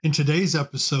In today's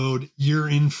episode, you're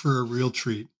in for a real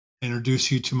treat. I introduce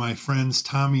you to my friends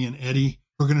Tommy and Eddie.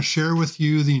 We're going to share with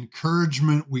you the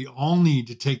encouragement we all need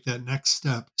to take that next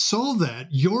step so that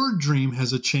your dream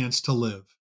has a chance to live.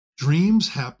 Dreams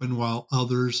happen while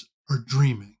others are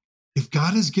dreaming. If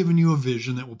God has given you a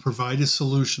vision that will provide a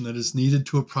solution that is needed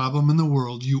to a problem in the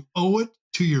world, you owe it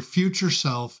to your future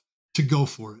self to go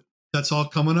for it. That's all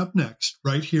coming up next,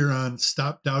 right here on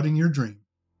Stop Doubting Your Dream.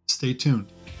 Stay tuned.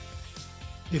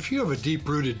 If you have a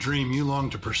deep-rooted dream you long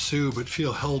to pursue but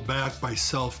feel held back by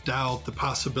self-doubt, the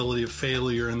possibility of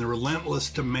failure, and the relentless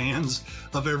demands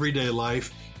of everyday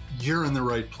life, you're in the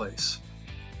right place.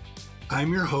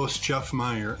 I'm your host, Jeff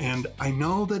Meyer, and I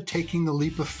know that taking the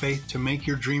leap of faith to make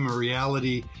your dream a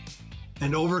reality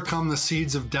and overcome the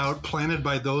seeds of doubt planted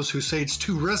by those who say it's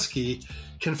too risky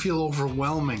can feel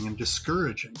overwhelming and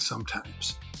discouraging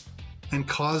sometimes, and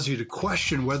cause you to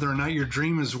question whether or not your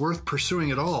dream is worth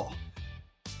pursuing at all.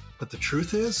 But the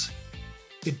truth is,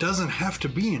 it doesn't have to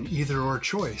be an either-or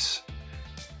choice.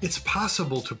 It's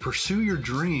possible to pursue your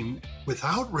dream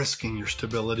without risking your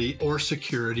stability or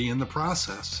security in the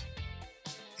process.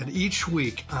 And each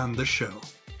week on the show,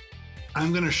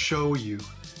 I'm going to show you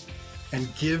and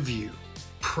give you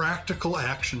practical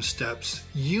action steps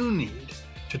you need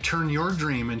to turn your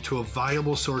dream into a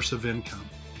viable source of income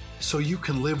so you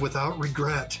can live without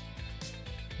regret,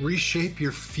 reshape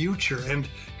your future, and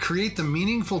create the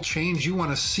meaningful change you want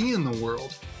to see in the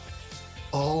world,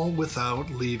 all without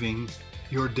leaving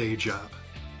your day job.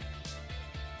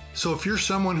 So if you're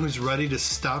someone who's ready to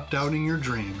stop doubting your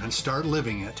dream and start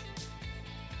living it,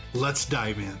 let's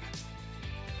dive in.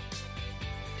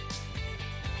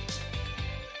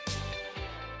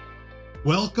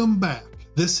 Welcome back.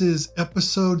 This is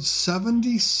episode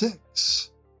 76.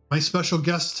 My special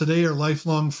guests today are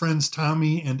lifelong friends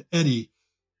Tommy and Eddie.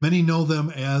 Many know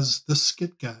them as the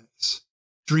Skit Guys.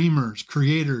 Dreamers,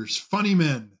 creators, funny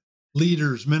men,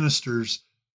 leaders, ministers.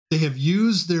 They have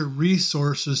used their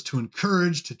resources to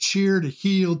encourage, to cheer, to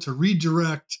heal, to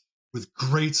redirect with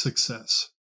great success.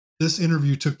 This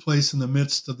interview took place in the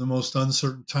midst of the most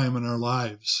uncertain time in our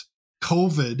lives.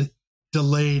 COVID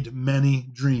delayed many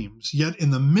dreams. Yet in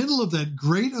the middle of that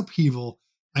great upheaval,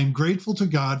 I'm grateful to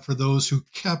God for those who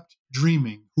kept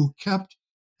dreaming, who kept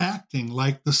acting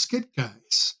like the Skit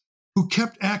Guys, who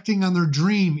kept acting on their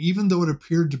dream even though it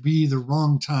appeared to be the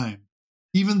wrong time,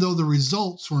 even though the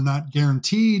results were not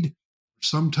guaranteed,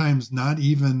 sometimes not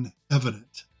even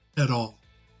evident at all.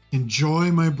 Enjoy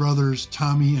my brothers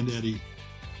Tommy and Eddie,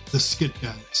 the Skit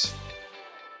Guys.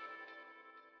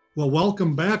 Well,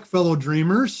 welcome back, fellow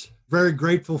dreamers. Very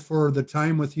grateful for the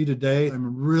time with you today.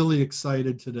 I'm really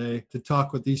excited today to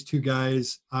talk with these two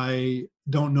guys. I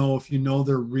don't know if you know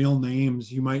their real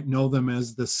names. You might know them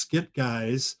as the Skit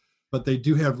Guys, but they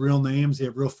do have real names. They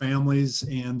have real families,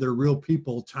 and they're real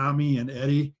people, Tommy and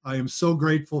Eddie. I am so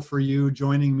grateful for you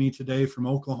joining me today from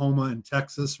Oklahoma and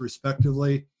Texas,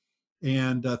 respectively.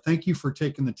 And thank you for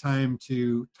taking the time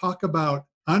to talk about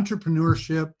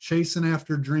entrepreneurship, chasing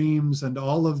after dreams, and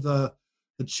all of the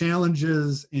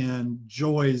challenges and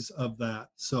joys of that.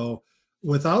 So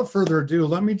without further ado,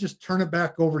 let me just turn it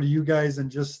back over to you guys and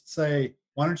just say,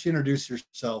 why don't you introduce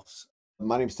yourselves?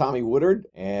 My name's Tommy Woodard,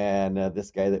 and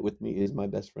this guy that with me is my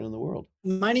best friend in the world.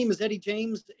 My name is Eddie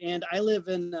James, and I live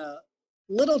in a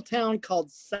little town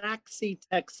called Saxe,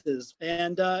 Texas.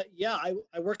 And I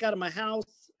work out of my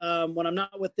house when I'm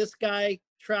not with this guy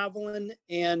traveling,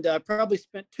 and I probably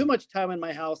spent too much time in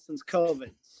my house since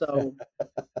COVID. So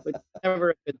it's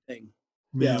never a good thing.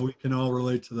 Man, we can all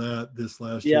relate to that. This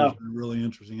last year has been really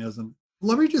interesting, hasn't it?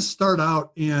 Let me just start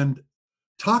out and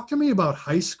talk to me about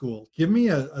high school. Give me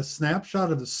a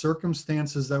snapshot of the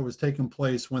circumstances that was taking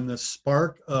place when the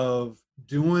spark of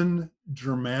doing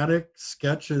dramatic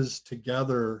sketches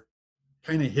together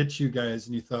kind of hit you guys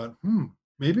and you thought,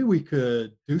 maybe we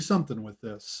could do something with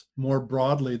this more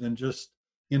broadly than just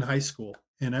in high school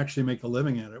and actually make a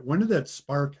living at it. When did that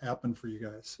spark happen for you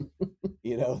guys?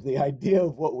 The idea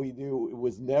of what we do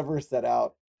was never set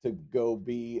out to go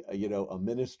be, a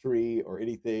ministry or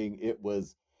anything.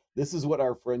 This is what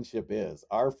our friendship is.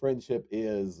 Our friendship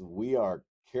is we are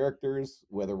characters,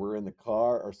 whether we're in the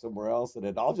car or somewhere else. And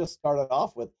it all just started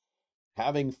off with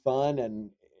having fun and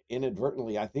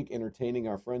inadvertently, I think, entertaining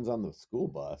our friends on the school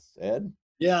bus. Ed?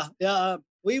 Yeah.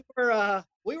 We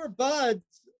were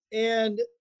buds, and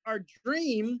our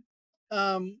dream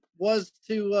was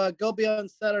to go be on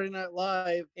Saturday Night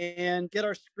Live and get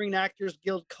our Screen Actors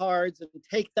Guild cards and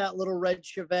take that little red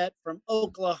Chevette from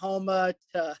Oklahoma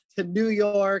to New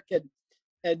York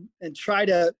and try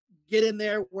to get in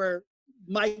there where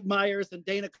Mike Myers and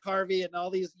Dana Carvey and all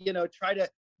these, try to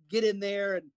get in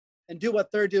there and do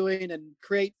what they're doing and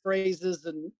create phrases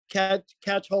and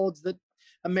catch holds that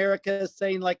America is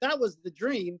saying. Like, that was the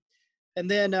dream. And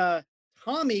then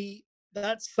Tommy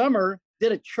that summer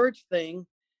did a church thing,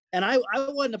 and I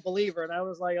wasn't a believer, and I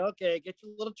was like, okay, get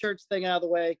your little church thing out of the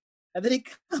way. And then he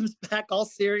comes back all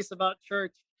serious about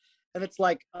church, and it's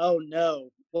like, oh no,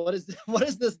 what does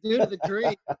this do to the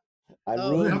dream? I Oh,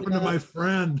 What ruined happened to my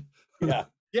friend? Yeah.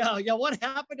 yeah. What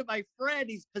happened to my friend?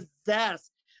 He's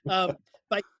possessed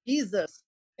by Jesus,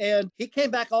 and he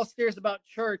came back all serious about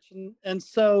church, and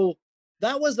so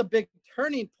that was a big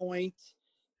turning point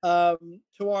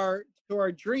to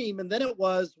our dream. And then it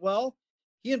was, well,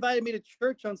 he invited me to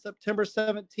church on September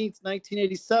 17th,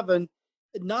 1987.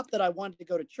 Not that I wanted to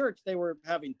go to church; they were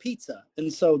having pizza,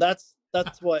 and so that's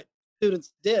what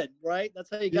students did, right? That's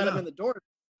how you got them in the door,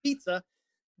 pizza.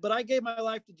 But I gave my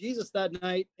life to Jesus that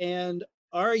night, and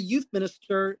our youth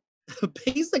minister,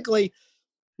 basically,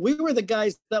 we were the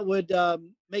guys that would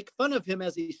make fun of him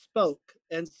as he spoke.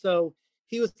 And so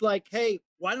he was like, hey,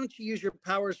 why don't you use your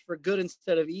powers for good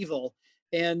instead of evil,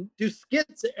 and do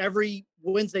skits every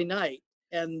Wednesday night?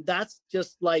 And that's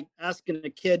just like asking a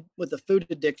kid with a food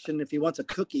addiction if he wants a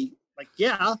cookie. Like,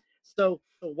 yeah. So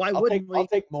why wouldn't we? I'll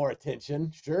take more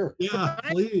attention. Sure. Yeah,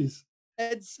 Right? please.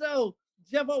 And so,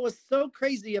 Jeff, what was so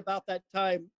crazy about that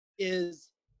time is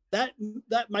that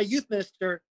my youth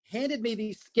minister handed me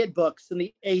these skit books in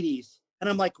the 80s. And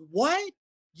I'm like, what?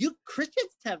 You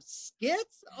Christians have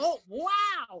skits? Oh,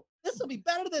 wow. This will be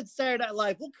better than Saturday Night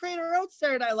Live. We'll create our own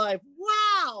Saturday Night Live.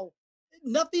 Wow.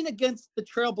 Nothing against the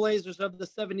trailblazers of the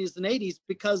 70s and 80s,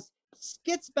 because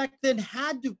skits back then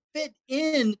had to fit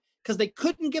in, because they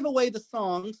couldn't give away the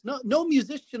songs. No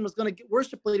musician was going to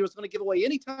worship leader was going to give away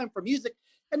any time for music,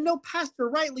 and no pastor,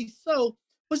 rightly so,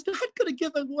 was not going to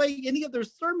give away any of their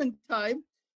sermon time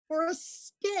for a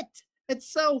skit. And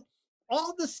so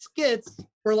all the skits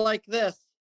were like this.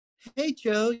 Hey,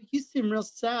 Joe, you seem real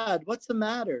sad. What's the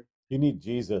matter? You need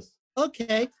Jesus.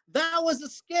 Okay, that was a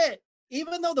skit.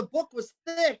 Even though the book was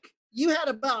thick, you had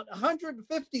about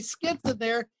 150 skits in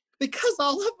there, because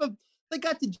all of them, they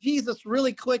got to Jesus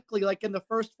really quickly, like in the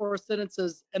first 4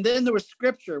 sentences. And then there was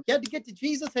scripture. You had to get to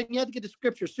Jesus and you had to get to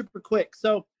scripture super quick.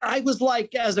 So I was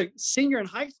like, as a senior in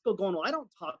high school, going, well, I don't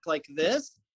talk like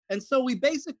this. And so we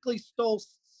basically stole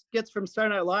skits from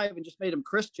Saturday Night Live and just made them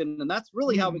Christian. And that's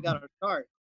really how we got our start.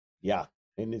 Yeah.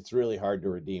 And it's really hard to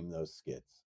redeem those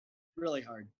skits. Really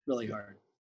hard, really hard.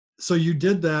 So you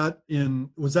did that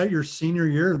was that your senior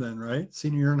year then, right?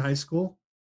 Senior year in high school?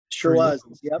 Sure was.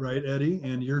 Yep. Right, Eddie?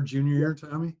 And your junior year,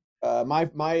 Tommy?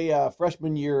 My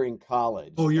freshman year in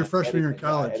college. Oh, your freshman year in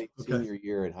college. Eddie's Okay. senior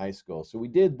year in high school. So we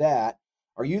did that.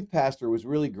 Our youth pastor was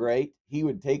really great. He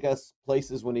would take us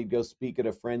places when he'd go speak at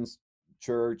a friend's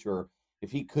church, or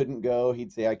if he couldn't go,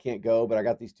 he'd say, I can't go, but I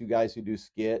got these 2 guys who do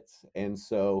skits. And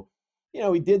so,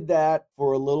 we did that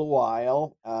for a little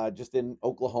while, just in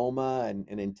Oklahoma and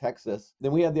in Texas.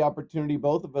 Then we had the opportunity,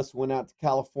 both of us went out to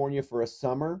California for a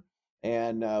summer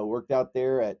and worked out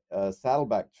there at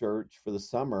Saddleback Church for the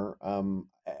summer.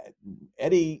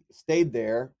 Eddie stayed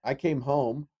there. I came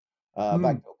home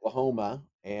back to Oklahoma,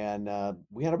 and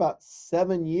we had about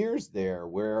 7 years there,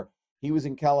 where he was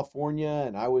in California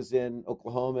and I was in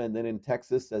Oklahoma, and then in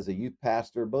Texas as a youth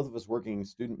pastor, both of us working in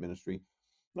student ministry.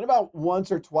 And about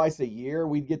once or twice a year,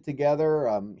 we'd get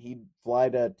together. He'd fly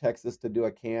to Texas to do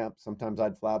a camp. Sometimes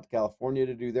I'd fly out to California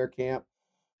to do their camp.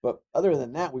 But other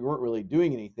than that, we weren't really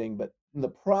doing anything. But in the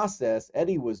process,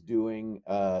 Eddie was doing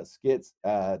skits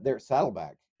there at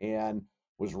Saddleback, and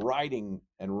was writing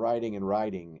and writing and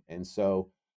writing. And so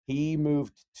he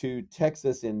moved to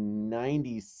Texas in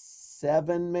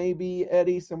 97, maybe,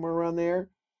 Eddie, somewhere around there.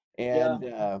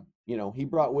 And, he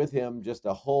brought with him just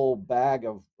a whole bag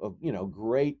of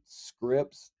great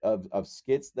scripts of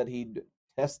skits that he'd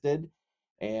tested.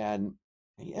 And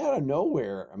out of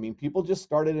nowhere, I mean, people just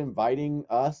started inviting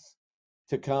us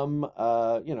to come,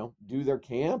 do their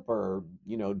camp, or,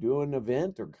 do an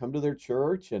event, or come to their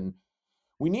church. And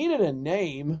we needed a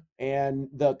name. And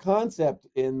the concept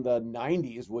in the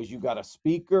 90s was you got a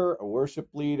speaker, a worship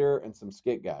leader, and some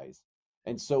skit guys.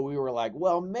 And so we were like,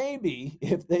 well, maybe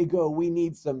if they go, we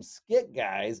need some skit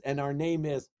guys, and our name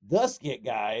is the Skit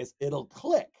Guys, it'll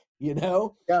click,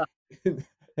 Yeah.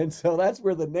 And so that's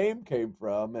where the name came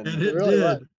from. And it really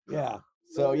did. Yeah.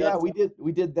 So yeah, we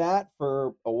did that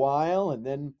for a while, and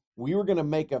then we were going to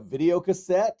make a video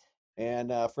cassette,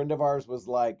 and a friend of ours was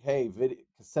like, hey,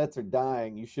 cassettes are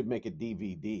dying, you should make a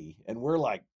DVD. And we're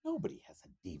like, nobody has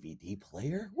a DVD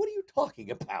player. What are you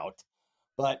talking about?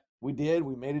 But we did.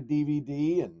 We made a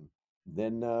DVD, and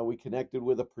then we connected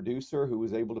with a producer who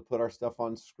was able to put our stuff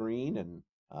on screen, and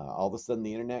all of a sudden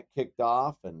the internet kicked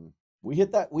off, and we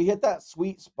hit that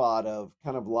sweet spot of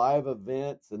kind of live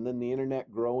events and then the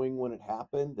internet growing when it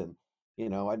happened. And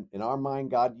in our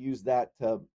mind, God used that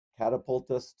to catapult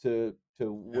us to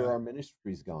where Yeah. our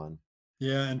ministry's gone.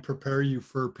 Yeah, and prepare you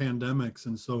for pandemics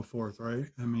and so forth, right?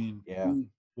 I mean, Yeah.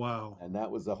 wow. And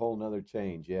that was a whole nother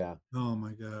change. Yeah. Oh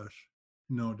my gosh.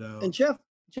 No doubt. And Jeff,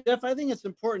 I think it's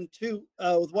important too,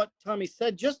 with what Tommy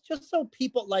said, just so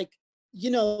people like,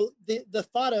 the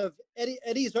thought of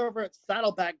Eddie's over at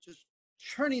Saddleback just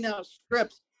churning out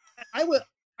scripts. I was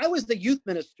I was the youth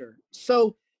minister,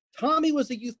 so Tommy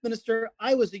was a youth minister.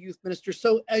 I was a youth minister.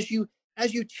 So as you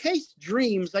chase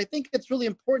dreams, I think it's really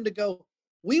important to go.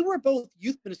 We were both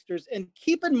youth ministers, and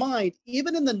keep in mind,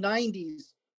 even in the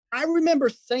 '90s, I remember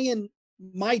saying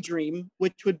my dream,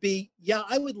 which would be, yeah,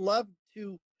 I would love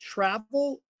to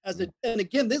travel and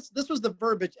again, this was the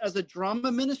verbiage, as a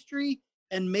drama ministry,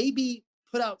 and maybe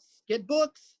put out skit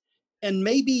books, and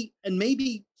maybe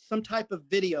some type of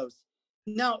videos.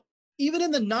 Now, even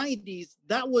in the '90s,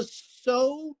 that was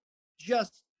so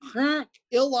just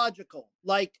illogical.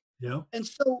 Like, Yeah. and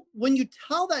so when you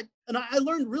tell that, and I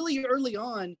learned really early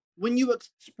on, when you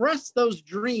express those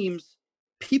dreams,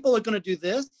 people are going to do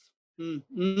this. Mm,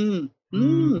 mm, mm,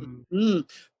 Mm. mm.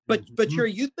 But Mhm. you're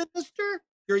a youth minister.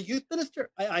 You're a youth minister.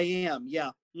 I am.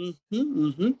 Yeah.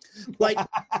 Like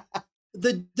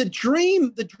the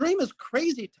dream is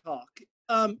crazy talk.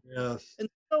 Yes. And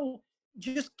so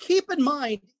just keep in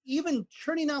mind, even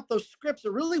churning out those scripts,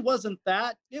 it really wasn't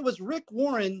that. It was Rick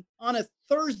Warren on a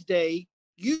Thursday,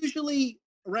 usually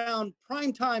around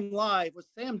primetime live with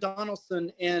Sam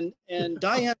Donaldson and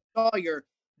Diane Sawyer.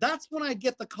 That's when I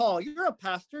get the call. You're a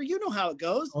pastor, you know how it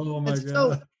goes. Oh And my so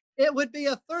God. it would be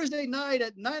a Thursday night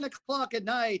at 9 o'clock at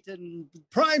night, and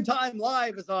primetime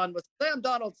live is on with Sam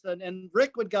Donaldson, and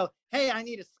Rick would go, "Hey, I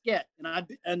need a skit,"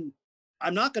 and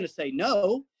I'm not going to say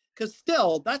no, because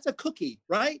still that's a cookie,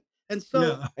 right? And so,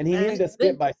 Yeah. And he and needed to skip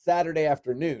then by Saturday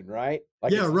afternoon, right?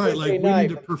 Like Yeah, it's right. Thursday Like we need night,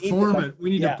 to but he needs it perform by it. We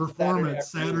need to yeah, perform Saturday it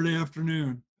afternoon. Saturday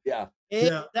afternoon. Yeah.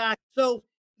 Yeah. exact. So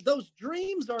those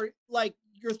dreams are like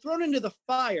you're thrown into the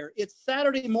fire. It's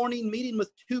Saturday morning meeting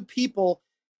with two people,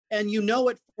 and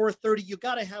at 4:30 you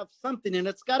got to have something, and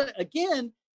it's got to,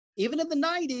 again, even in the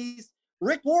 '90s.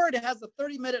 Rick Warren has a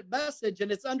 30-minute message,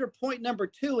 and it's under point number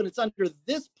 2, and it's under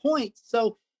this point.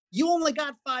 So you only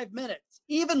got 5 minutes,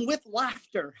 even with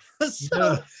laughter.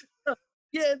 So Yeah.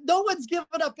 yeah, no one's giving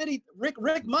up any. Rick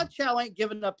Munchow ain't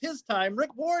giving up his time.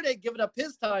 Rick Ward ain't giving up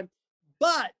his time.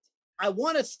 But I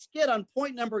want to skit on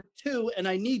point number 2, and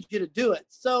I need you to do it.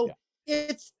 So Yeah.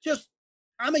 it's just,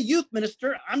 I'm a youth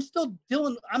minister. I'm still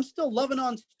loving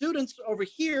on students over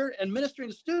here and ministering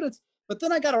to students. But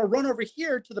then I got to run over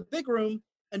here to the big room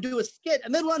and do a skit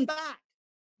and then run back.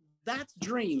 That's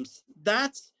dreams.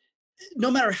 That's,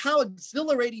 no matter how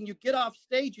exhilarating you get off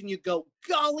stage and you go,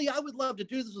 golly, I would love to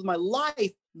do this with my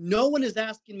life. No one is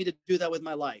asking me to do that with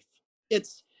my life.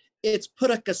 It's it's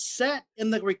put a cassette in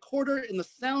the recorder in the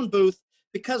sound booth,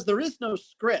 because there is no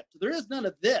script. There is none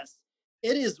of this.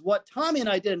 It is what Tommy and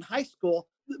I did in high school,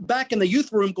 back in the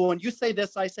youth room, going, you say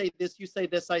this, I say this, you say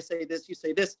this, I say this, you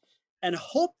say this. And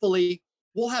hopefully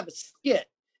we'll have a skit.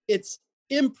 It's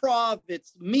improv,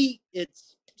 it's meat,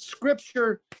 it's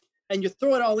scripture, and you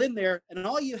throw it all in there, and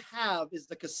all you have is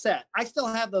the cassette. I still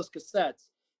have those cassettes,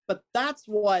 but that's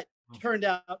what turned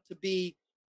out to be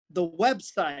the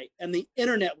website, and the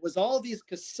internet was all these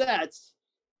cassettes,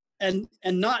 and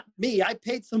not me. I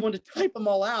paid someone to type them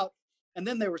all out, and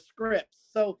then they were scripts.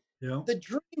 So Yeah. the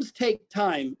dreams take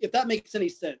time, if that makes any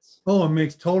sense. Oh, it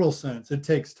makes total sense. It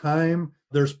takes time.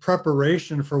 There's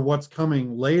preparation for what's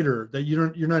coming later that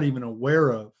you're not even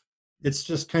aware of. It's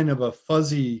just kind of a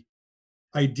fuzzy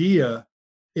idea,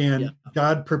 Yeah. and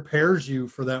God prepares you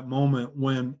for that moment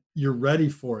when you're ready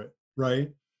for it,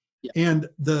 right? Yeah. And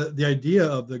the idea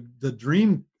of the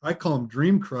dream, I call them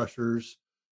dream crushers.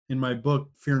 In my book,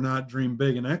 Fear Not, Dream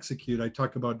Big and Execute, I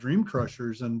talk about dream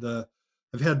crushers, and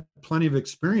I've had plenty of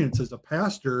experience as a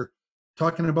pastor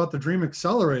talking about the dream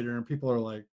accelerator, and people are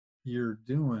like, "You're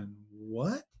doing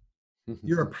what?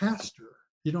 You're a pastor.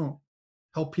 You don't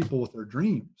help people with their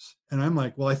dreams." And I'm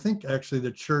like, well, I think actually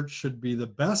the church should be the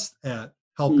best at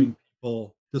helping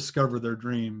people discover their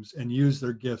dreams and use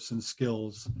their gifts and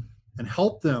skills and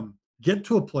help them get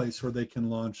to a place where they can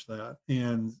launch that.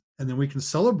 And then we can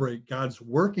celebrate God's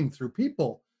working through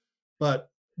people.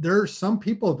 But there are some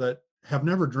people that have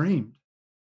never dreamed.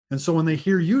 And so when they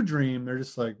hear you dream, they're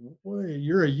just like, "Wait,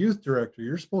 you're a youth director.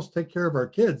 You're supposed to take care of our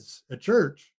kids at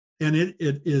church." And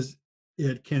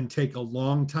it can take a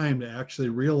long time to actually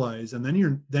realize, and then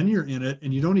you're in it,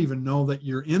 and you don't even know that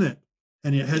you're in it.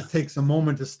 And it takes a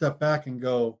moment to step back and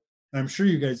go, and I'm sure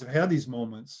you guys have had these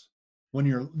moments when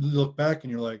you look back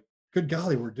and you're like, good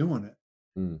golly, we're doing it.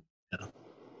 Mm. Yeah.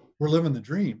 We're living the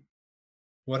dream.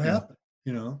 What Yeah. happened?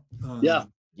 You know?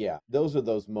 Yeah. Those are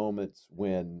those moments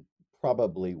when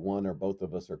probably one or both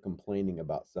of us are complaining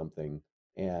about something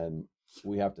and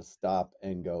we have to stop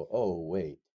and go, oh,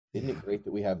 wait, isn't it great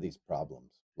that we have these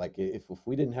problems? Like if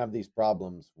we didn't have these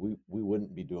problems, we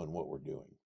wouldn't be doing what we're doing,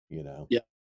 you know? Yeah.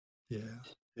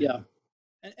 Yeah.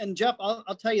 And Jeff, I'll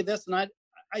tell you this, and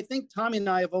I think Tommy and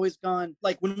I have always gone,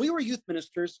 like when we were youth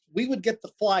ministers, we would get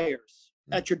the flyers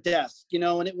at your desk, you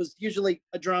know, and it was usually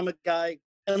a drama guy.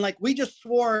 And like we just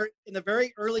swore in the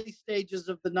very early stages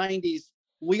of the 90s,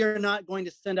 we are not going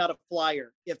to send out a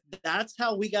flyer. If that's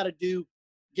how we got to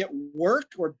get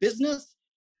work or business,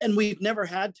 and we've never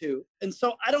had to. And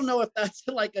so I don't know if that's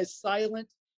like a silent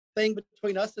thing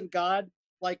between us and God.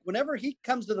 Like whenever he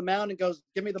comes to the mound and goes,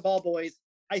 give me the ball, boys,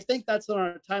 I think that's when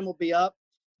our time will be up.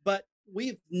 But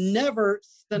we've never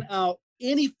sent out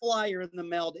any flyer in the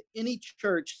mail to any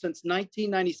church since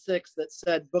 1996 that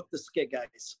said, book the Skit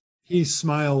Guys. He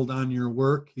smiled on your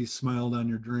work. He smiled on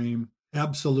your dream.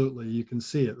 Absolutely. You can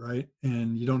see it, right?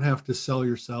 And you don't have to sell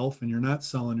yourself, and you're not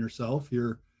selling yourself.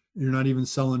 You're not even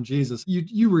selling Jesus.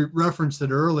 You referenced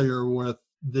it earlier with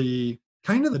the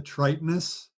kind of the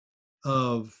triteness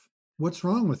of what's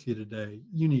wrong with you today?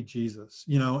 You need Jesus,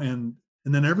 you know, and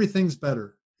then everything's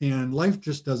better. And life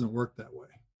just doesn't work that way.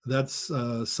 That's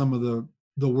some of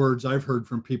the words I've heard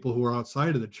from people who are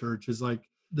outside of the church is like,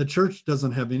 the church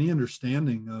doesn't have any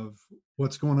understanding of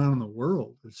what's going on in the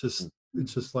world. It's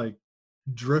just like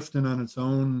drifting on its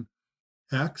own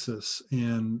axis,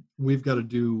 and we've got to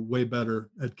do way better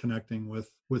at connecting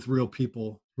with real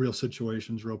people, real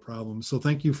situations, real problems. So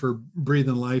thank you for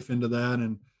breathing life into that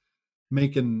and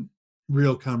making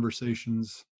real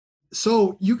conversations.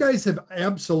 So you guys have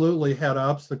absolutely had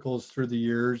obstacles through the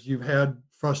years. You've had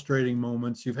frustrating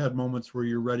moments. You've had moments where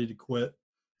you're ready to quit,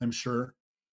 I'm sure.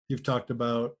 You've talked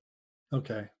about,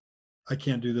 okay, I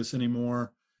can't do this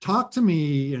anymore. Talk to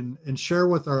me and share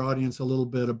with our audience a little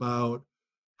bit about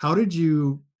how did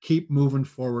you keep moving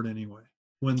forward anyway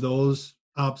when those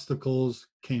obstacles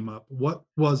came up? What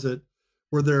was it?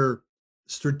 Were there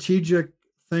strategic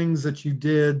things that you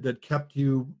did that kept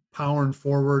you powering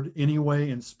forward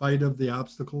anyway in spite of the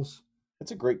obstacles?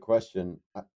 That's a great question.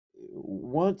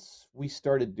 Once we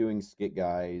started doing Skit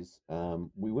Guys,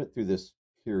 we went through this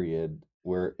period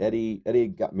where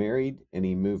Eddie got married and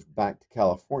he moved back to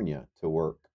California to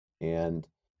work. And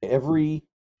every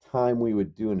time we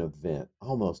would do an event,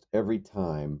 almost every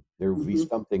time there would be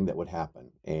something that would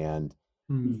happen. And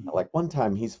like one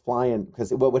time he's flying,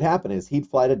 because what would happen is he'd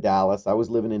fly to Dallas. I was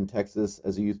living in Texas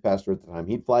as a youth pastor at the time.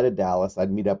 He'd fly to Dallas.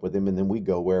 I'd meet up with him, and then we'd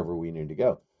go wherever we needed to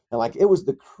go. And like it was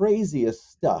the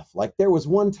craziest stuff. Like there was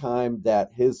one time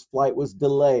that his flight was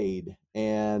delayed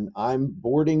and I'm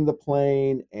boarding the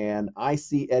plane and I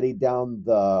see Eddie down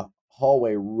the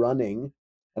hallway running,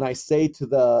 and I say to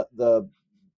the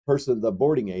person, the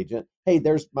boarding agent, hey,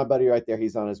 there's my buddy right there.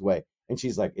 He's on his way. And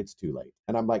she's like, it's too late.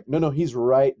 And I'm like, no, he's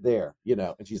right there, you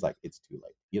know. And she's like, it's too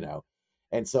late, you know.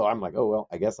 And so I'm like, oh, well,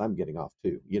 I guess I'm getting off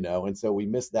too, you know. And so we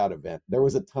missed that event. There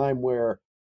was a time where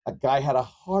a guy had a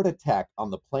heart attack on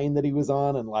the plane that he was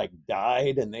on and like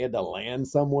died, and they had to land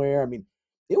somewhere. I mean,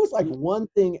 it was like one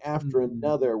thing after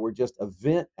another, where just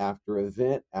event after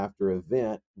event after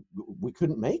event, we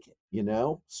couldn't make it, you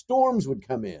know. Storms would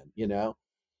come in, you know.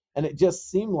 And it just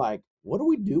seemed like, what are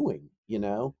we doing, you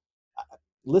know?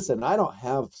 Listen, I don't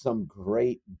have some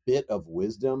great bit of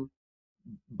wisdom,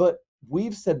 but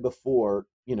we've said before,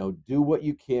 you know, do what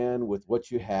you can with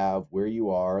what you have, where you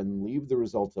are, and leave the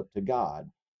results up to God.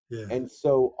 Yeah. And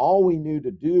so all we knew to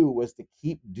do was to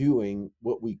keep doing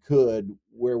what we could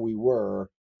where we were,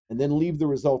 and then leave the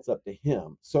results up to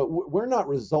him. So we're not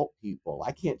result people.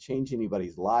 I can't change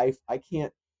anybody's life. I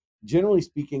can't, generally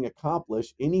speaking,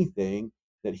 accomplish anything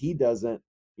that he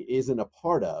isn't a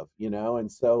part of, you know.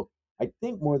 And so I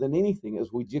think more than anything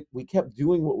is we kept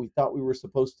doing what we thought we were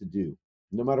supposed to do,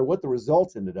 no matter what the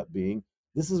results ended up being.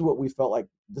 This is what we felt like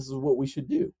this is what we should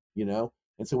do, you know.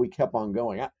 And so we kept on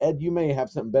going. Ed, you may have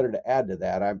something better to add to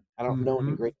that. I don't know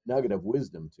any great nugget of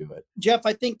wisdom to it. Jeff,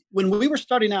 I think when we were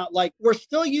starting out, like we're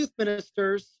still youth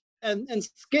ministers, and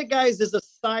Skit Guys is a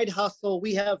side hustle.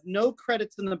 We have no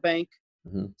credits in the bank.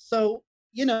 So,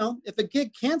 you know, if a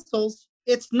gig cancels,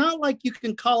 it's not like you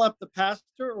can call up the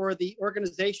pastor or the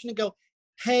organization and go,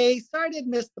 hey, sorry I did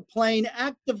miss the plane.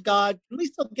 Act of God, can we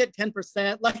still get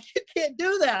 10%? Like you can't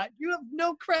do that. You have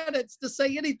no credits to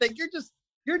say anything.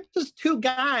 You're just two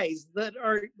guys that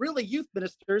are really youth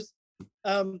ministers.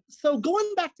 So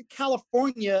going back to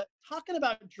California, talking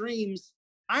about dreams,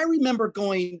 I remember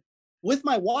going with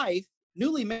my wife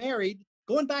newly married,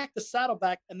 going back to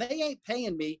Saddleback, and they ain't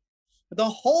paying me. The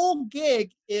whole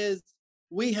gig is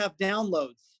we have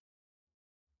downloads.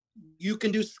 You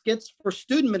can do skits for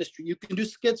student ministry. You can do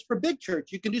skits for big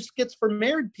church. You can do skits for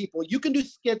married people. You can do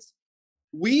skits.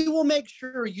 We will make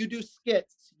sure you do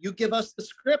skits. You give us the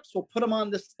scripts. We'll put them on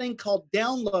this thing called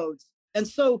downloads. And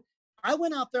so I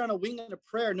went out there on a wing and a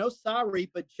prayer, no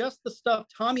salary, but just the stuff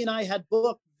Tommy and I had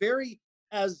booked very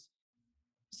as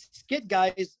skit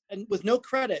guys and with no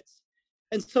credits.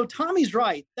 And so Tommy's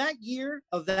right. That year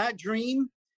of that dream,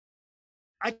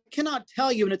 I cannot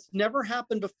tell you, and it's never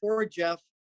happened before, Jeff.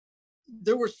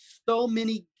 There were so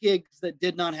many gigs that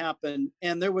did not happen,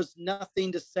 and there was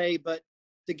nothing to say but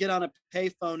to get on a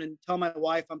payphone and tell my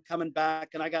wife I'm coming back,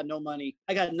 and I got no money.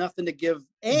 I got nothing to give,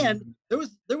 and there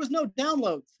was no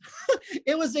downloads.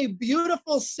 It was a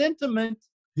beautiful sentiment.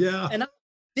 Yeah. And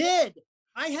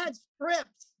I had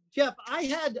scripts, Jeff. I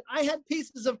had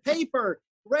pieces of paper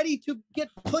ready to get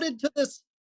put into this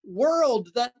world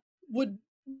that would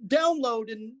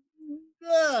download, and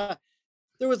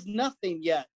there was nothing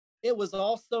yet. It was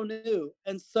all so new.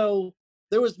 And so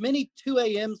there was many 2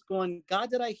 a.m.s going, God,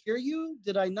 did I hear you?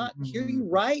 Did I not hear you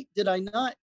right? Did I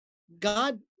not?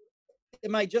 God,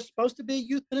 am I just supposed to be a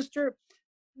youth minister?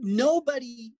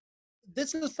 Nobody,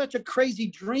 this is such a crazy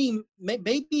dream.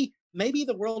 Maybe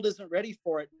the world isn't ready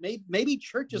for it. Maybe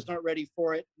churches aren't ready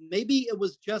for it. Maybe it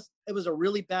was a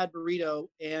really bad burrito,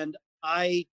 and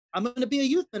I'm going to be a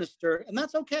youth minister, and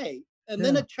that's okay. And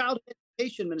then a child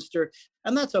education minister,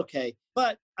 and that's okay.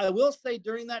 But I will say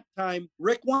during that time,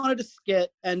 Rick wanted a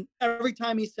skit, and every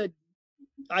time he said,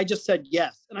 I just said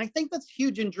yes. And I think that's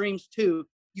huge in dreams too.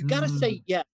 You got to say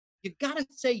yes. You got to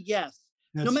say yes.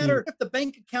 That's no matter if the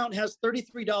bank account has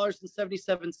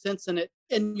 $33.77 in it,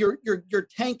 and your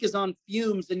tank is on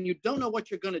fumes, and you don't know what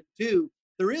you're going to do.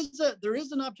 There is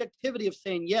an objectivity of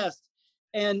saying yes.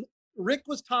 And Rick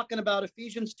was talking about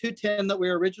Ephesians 2:10, that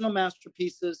we're original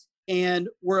masterpieces, and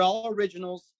we're all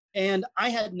originals. And I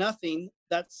had nothing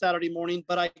that Saturday morning,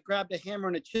 but I grabbed a hammer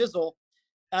and a chisel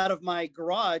out of my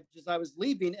garage as I was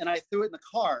leaving, and I threw it in the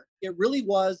car. It really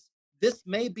was, this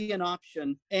may be an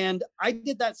option. And I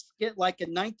did that skit like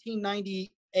in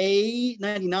 1998,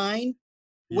 99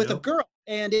 with a girl.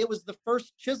 And it was the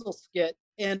first chisel skit.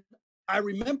 And I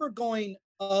remember going,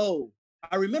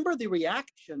 I remember the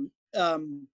reaction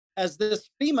as this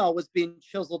female was being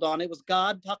chiseled on. It was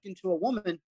God talking to a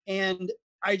woman. And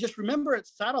I just remember at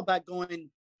Saddleback going,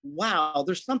 wow,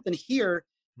 there's something here.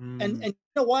 And you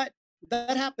know what?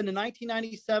 That happened in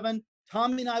 1997.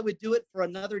 Tommy and I would do it for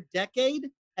another decade,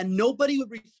 and nobody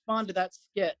would respond to that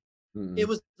skit. It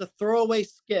was the throwaway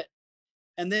skit.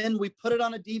 And then we put it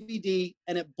on a DVD,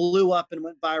 and it blew up and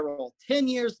went viral 10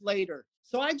 years later.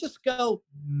 So I just go,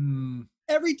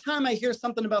 every time I hear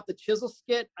something about the chisel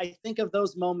skit, I think of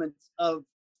those moments of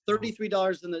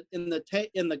 $33 in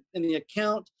the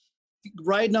account,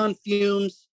 riding on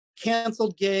fumes,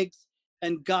 canceled gigs,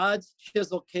 and God's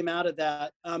chisel came out of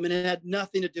that. And it had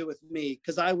nothing to do with me,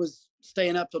 because I was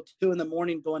staying up till 2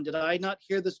 a.m. going, did I not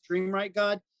hear this dream right,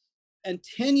 God? And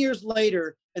 10 years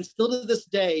later, and still to this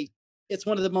day, it's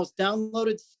one of the most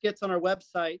downloaded skits on our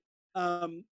website.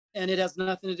 And it has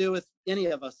nothing to do with any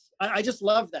of us. I just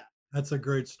love that. That's a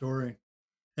great story.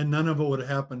 And none of it would have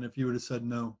happened if you would have said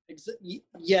no.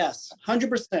 Yes,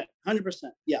 100%.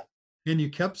 Yeah. And you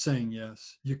kept saying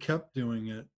yes. You kept doing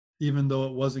it, even though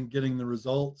it wasn't getting the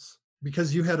results,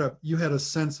 because you had a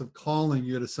sense of calling,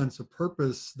 you had a sense of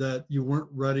purpose that you weren't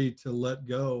ready to let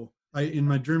go. In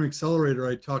my Dream Accelerator,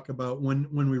 I talk about when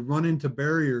we run into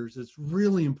barriers, it's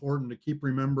really important to keep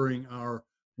remembering our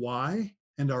why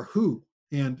and our who.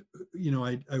 And,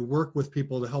 I work with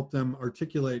people to help them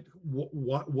articulate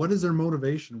what is their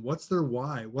motivation? What's their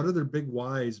why? What are their big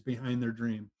whys behind their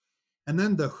dream? And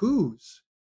then the who's.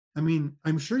 I mean,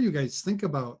 I'm sure you guys think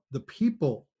about the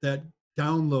people that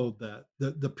download that,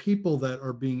 the people that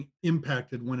are being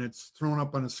impacted when it's thrown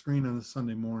up on a screen on a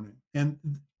Sunday morning. And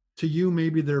to you,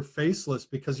 maybe they're faceless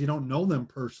because you don't know them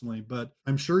personally, but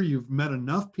I'm sure you've met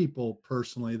enough people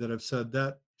personally that have said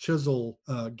that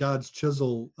God's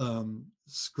chisel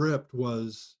script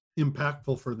was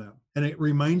impactful for them. And it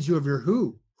reminds you of your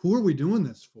who. Who are we doing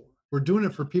this for? We're doing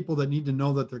it for people that need to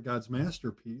know that they're God's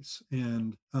masterpiece.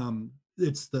 And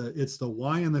it's the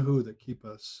why and the who that keep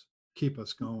us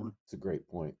going. It's a great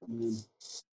point.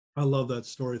 I love that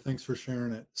story. Thanks for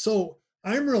sharing it. So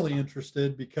I'm really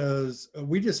interested because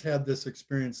we just had this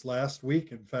experience last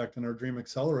week, in fact, in our Dream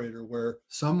Accelerator, where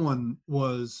someone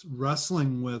was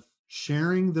wrestling with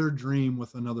sharing their dream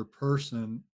with another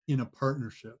person in a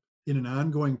partnership, in an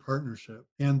ongoing partnership.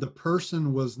 And the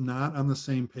person was not on the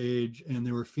same page, and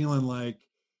they were feeling like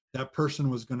that person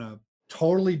was going to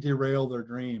totally derail their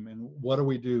dream. And what do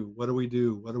we do? What do we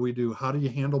do? What do we do? How do you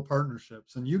handle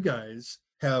partnerships? And you guys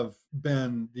have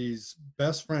been these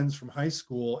best friends from high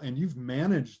school, and you've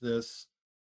managed this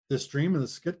dream of the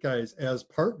Skit Guys as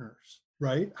partners,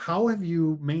 right? How have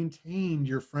you maintained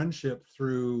your friendship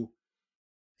through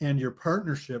and your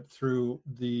partnership through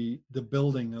the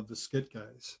building of the Skit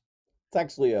Guys? It's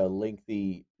actually a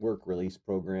lengthy work release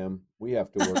program. We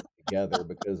have to work together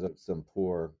because of some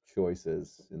poor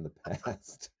choices in the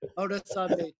past. Oh, that's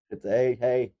on me. It's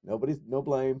hey, no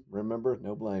blame. Remember,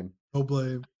 no blame. No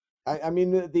blame. I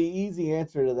mean, the easy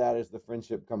answer to that is the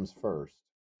friendship comes first.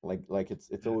 Like it's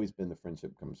always been the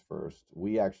friendship comes first.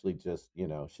 We actually just,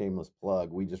 shameless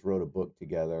plug, we just wrote a book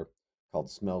together called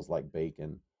Smells Like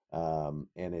Bacon.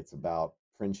 And it's about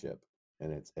friendship,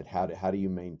 and it's how do you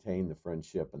maintain the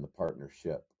friendship and the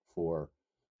partnership for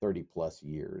 30 plus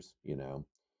years,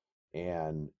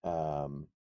 and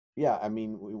yeah, I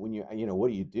mean, when what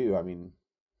do you do? I mean,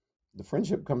 the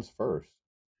friendship comes first.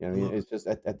 I mean, it's just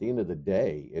at the end of the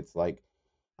day, it's like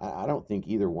I don't think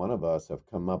either one of us have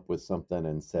come up with something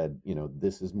and said,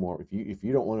 this is more. If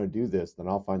you don't want to do this, then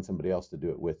I'll find somebody else to do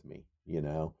it with me.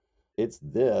 It's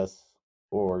this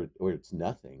or it's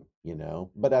nothing.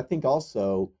 But I think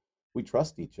also we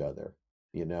trust each other.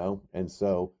 And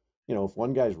so if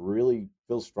one guy's really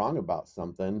feels strong about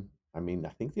something, I mean, I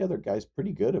think the other guy's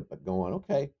pretty good at going,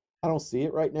 okay, I don't see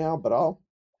it right now, but I'll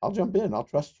jump in. I'll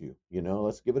trust you.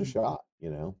 Let's give it a shot.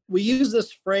 We use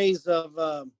this phrase of,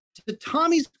 to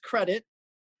Tommy's credit,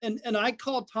 and I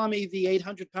call Tommy the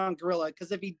 800-pound gorilla,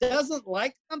 because if he doesn't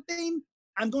like something,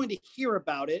 I'm going to hear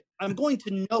about it. I'm going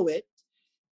to know it.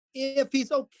 If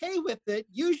he's okay with it,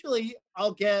 usually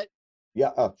I'll get.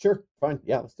 Yeah, sure, fine.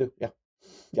 Yeah, let's do. Yeah.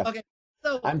 Okay.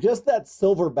 So I'm just that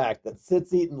silverback that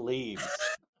sits eating leaves.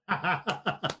 Yes,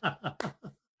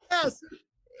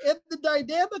 in the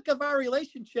dynamic of our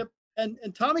relationship, and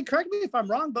Tommy, correct me if I'm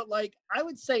wrong, but like I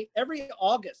would say every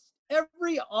August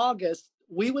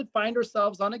we would find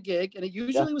ourselves on a gig, and it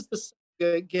usually was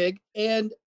the gig,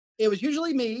 and it was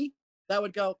usually me that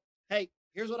would go, hey,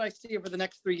 here's what I see over the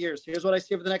next 3 years. Here's what I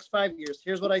see over the next 5 years.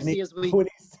 Here's what I see as we. When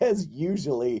he says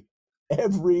usually,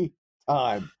 every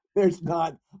time, there's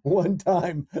not one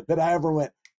time that I ever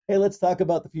went, hey, let's talk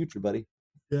about the future, buddy.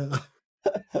 Yeah.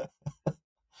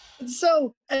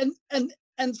 So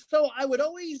so I would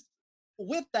always,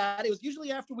 with that, it was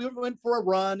usually after we went for a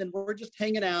run and we're just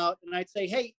hanging out, and I'd say,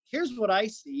 hey, here's what I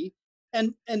see,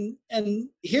 and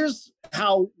here's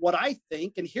what I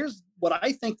think, and here's what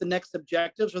I think the next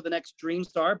objectives or the next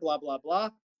dreams are, blah blah blah.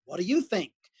 What do you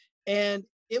think? And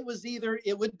it would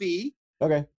be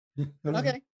okay.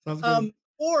 Sounds good.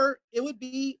 or it would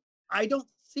be, I don't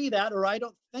see that, or I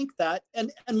don't think that.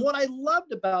 And what I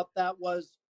loved about that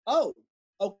was, oh,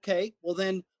 okay, well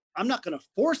then I'm not going to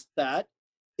force that.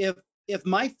 If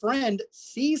my friend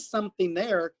sees something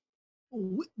there,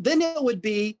 then it would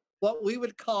be what we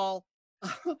would call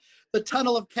the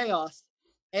tunnel of chaos.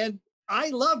 And I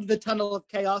loved the tunnel of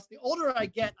chaos. The older I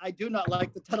get, I do not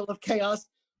like the tunnel of chaos,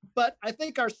 but I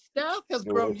think our staff has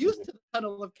grown used to the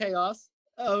tunnel of chaos.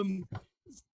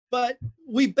 But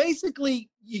we basically,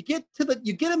 you get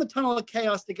in the tunnel of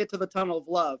chaos to get to the tunnel of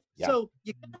love. Yeah. So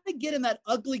you got to get in that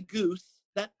ugly goose,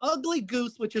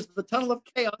 which is the tunnel of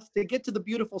chaos, to get to the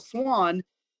beautiful swan.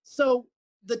 So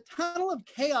the tunnel of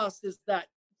chaos is that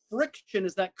friction,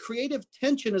 is that creative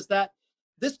tension, is that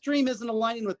this dream isn't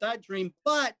aligning with that dream.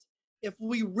 But if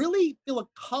we really feel a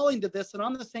calling to this and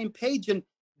on the same page, and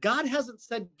God hasn't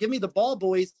said, give me the ball,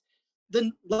 boys,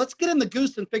 then let's get in the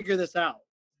goose and figure this out.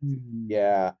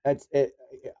 Yeah, that's it.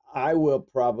 I will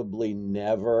probably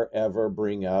never ever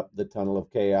bring up the tunnel of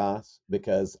chaos,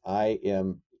 because I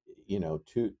am,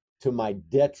 to my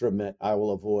detriment, I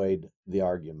will avoid the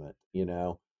argument,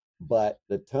 but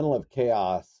the tunnel of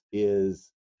chaos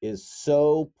is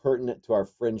so pertinent to our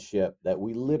friendship that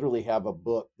we literally have a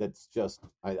book that's just,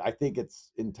 I think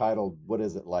it's entitled, what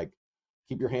is it, like,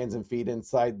 keep your hands and feet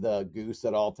inside the goose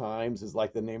at all times, is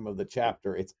like the name of the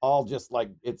chapter. It's all just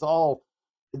like,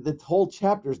 the whole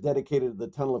chapter is dedicated to the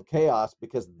tunnel of chaos,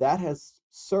 because that has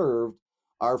served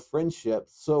our friendship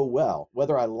so well,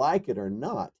 whether I like it or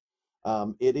not.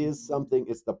 It is something,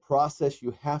 it's the process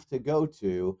you have to go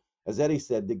to, as Eddie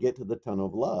said, to get to the tunnel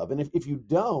of love. And if you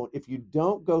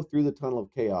don't go through the tunnel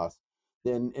of chaos,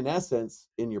 then in essence,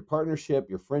 in your partnership,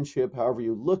 your friendship, however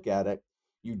you look at it,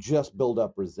 you just build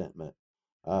up resentment,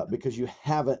 because you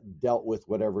haven't dealt with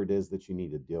whatever it is that you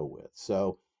need to deal with.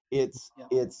 So it's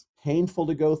painful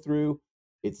to go through,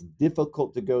 it's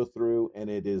difficult to go through, and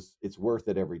it's worth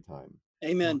it every time.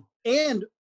 Amen. And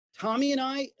Tommy and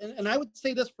I, and I would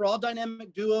say this for all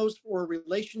dynamic duos or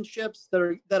relationships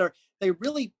that are they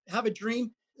really have a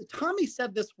dream. Tommy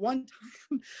said this one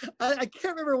time. I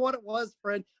can't remember what it was,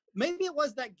 friend. Maybe it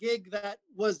was that gig that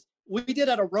was we did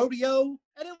at a rodeo,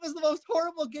 and it was the most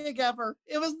horrible gig ever.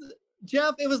 It was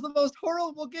Jeff. It was the most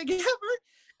horrible gig ever.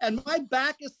 And my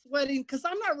back is sweating because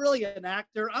I'm not really an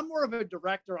actor. I'm more of a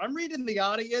director. I'm reading the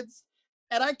audience,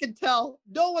 and I can tell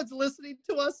no one's listening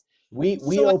to us. We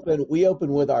So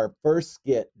open with our first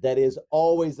skit that is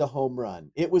always a home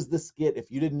run. It was the skit. If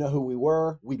you didn't know who we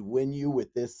were, we'd win you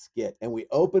with this skit. And we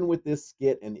open with this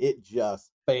skit, and it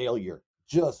just failure,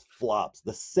 just flops.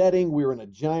 The setting, we were in a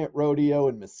giant rodeo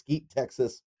in Mesquite,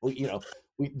 Texas.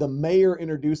 The mayor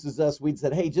introduces us. We'd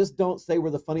said, hey, just don't say we're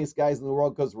the funniest guys in the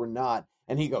world because we're not.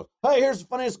 And he goes, hey, here's the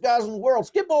funniest guys in the world,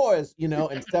 Skit Boys,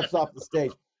 and steps off the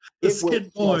stage. The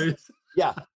Skit Boys.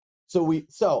 Yeah.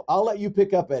 So I'll let you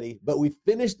pick up, Eddie, but we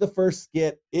finished the first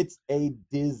skit. It's a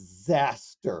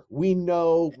disaster. We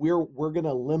know we're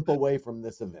gonna limp away from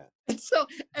this event.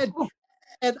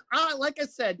 And I, like I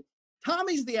said,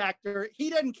 Tommy's the actor. He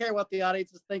doesn't care what the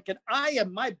audience is thinking.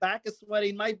 My back is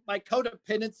sweating. My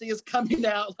codependency is coming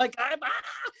out. Like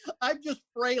I'm just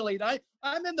frailing.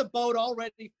 I'm in the boat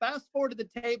already. Fast forward to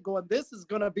the tape going, this is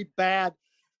gonna be bad.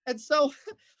 And so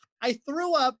I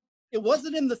threw up. It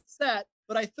wasn't in the set,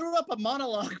 but I threw up a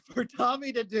monologue for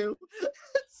Tommy to do.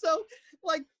 So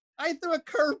like I threw a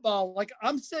curveball, like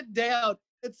I'm sitting down.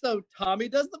 And so Tommy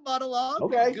does the monologue.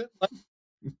 Okay.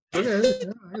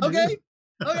 Okay.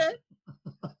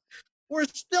 We're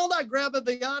still not grabbing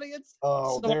the audience.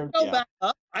 Oh, so I go back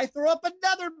up. I throw up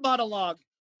another monologue.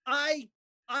 I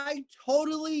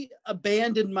totally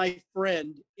abandoned my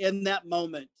friend in that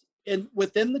moment. And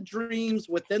within the dreams,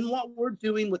 within what we're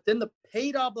doing, within the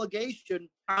paid obligation,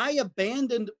 I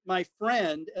abandoned my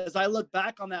friend as I look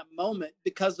back on that moment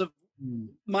because of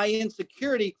my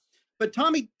insecurity. But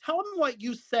Tommy, tell him what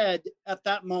you said at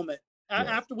that moment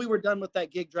after we were done with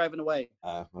that gig driving away.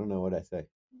 I don't know what I say.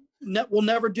 We'll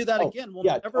never do that again.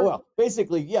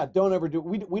 Basically, don't ever do.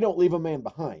 We don't leave a man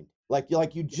behind. Like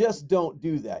you just don't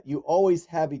do that. You always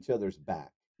have each other's back.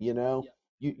 Yeah.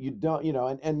 You don't,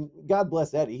 and God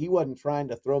bless Eddie. He wasn't trying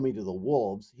to throw me to the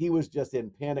wolves. He was just in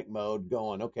panic mode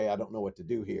going, okay, I don't know what to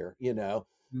do here,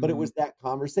 but it was that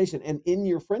conversation. And in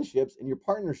your friendships, in your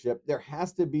partnership, there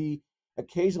has to be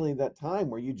occasionally that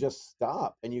time where you just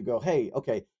stop and you go, hey,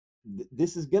 okay,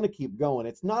 this is going to keep going.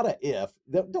 It's not a if.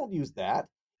 Don't use that.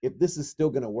 If this is still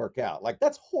going to work out, like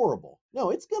that's horrible. No,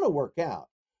 it's going to work out.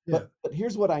 Yeah. But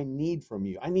here's what I need from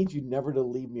you. I need you never to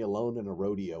leave me alone in a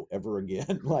rodeo ever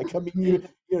again. Like, I mean,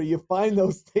 you find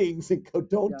those things and go,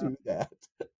 don't do that.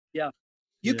 Yeah.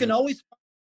 You can always,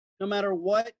 no matter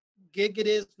what gig it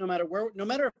is, no matter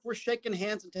if we're shaking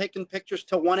hands and taking pictures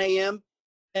till 1 a.m.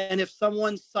 and if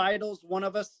someone sidles one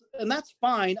of us, and that's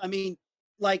fine. I mean,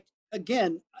 like,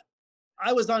 again,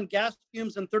 I was on gas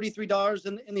fumes and $33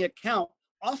 in the account.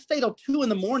 I'll stay till 2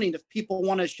 a.m. if people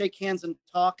want to shake hands and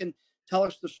talk and tell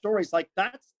us the stories. Like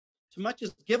that's too much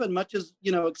is given, much is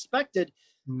expected.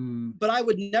 But I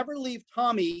would never leave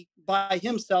Tommy by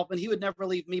himself, and he would never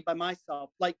leave me by myself.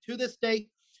 Like to this day,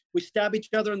 we stab each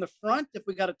other in the front. If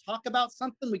we got to talk about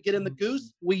something, we get in the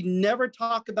goose. We never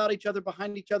talk about each other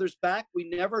behind each other's back. We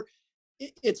never.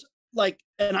 It's like,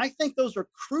 and I think those are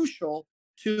crucial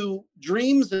to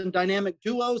dreams and dynamic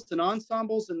duos and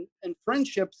ensembles and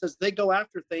friendships as they go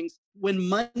after things when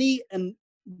money and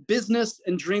business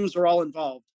and dreams are all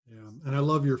involved. Yeah. And I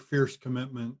love your fierce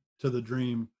commitment to the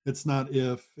dream. It's not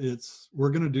if, it's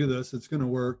we're going to do this, it's going to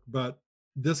work, but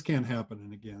this can't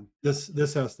happen again.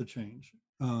 This has to change.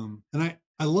 And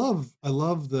I love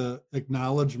the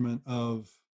acknowledgement of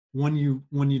when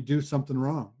you do something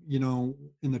wrong.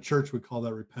 In the church we call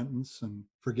that repentance and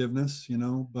forgiveness,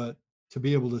 but to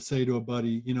be able to say to a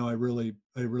buddy, I really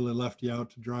left you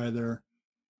out to dry there.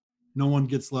 No one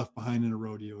gets left behind in a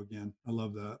rodeo again. I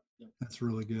love that. Yeah. That's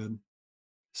really good.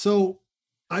 So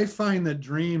I find that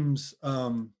dreams,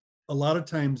 a lot of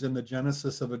times in the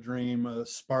genesis of a dream, a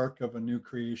spark of a new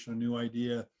creation, a new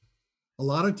idea, a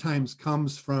lot of times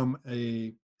comes from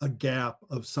a gap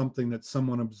of something that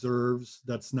someone observes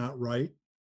that's not right,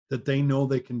 that they know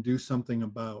they can do something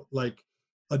about. Like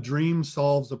a dream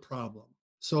solves a problem.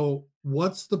 So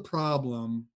what's the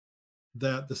problem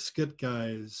that the Skit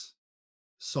Guys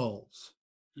solves?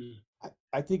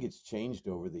 I think it's changed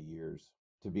over the years,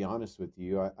 to be honest with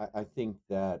you. I think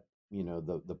that,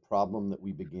 the problem that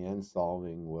we began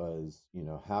solving was,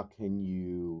 how can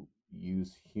you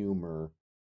use humor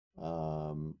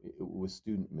with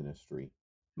student ministry?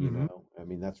 I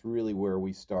mean, that's really where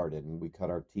we started, and we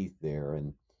cut our teeth there.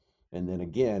 And And then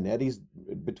again, Eddie's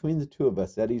between the two of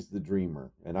us, Eddie's the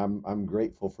dreamer, and I'm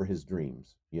grateful for his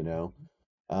dreams, you know.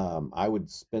 I would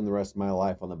spend the rest of my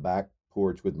life on the back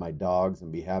porch with my dogs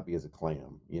and be happy as a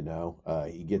clam, you know.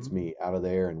 He gets me out of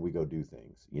there and we go do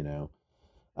things, you know.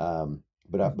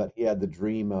 But he had the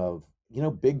dream of, you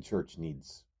know, big church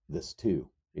needs this too.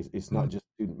 It's not just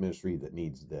student ministry that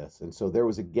needs this. And so there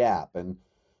was a gap. And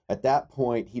at that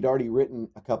point, he'd already written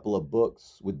a couple of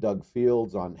books with Doug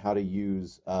Fields on how to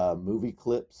use movie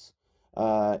clips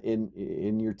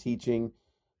in your teaching.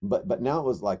 But now it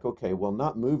was like, okay, well,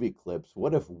 not movie clips.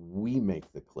 What if we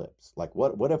make the clips? Like,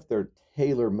 what if they're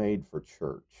tailor made for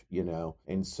church, you know?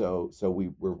 And so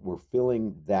we're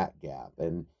filling that gap.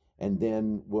 And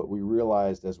then what we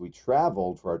realized as we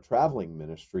traveled for our traveling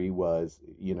ministry was,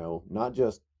 you know, not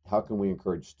just how can we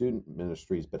encourage student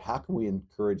ministries, but how can we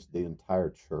encourage the entire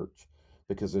church?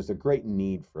 Because there's a great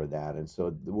need for that. And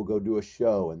so we'll go do a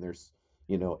show and there's,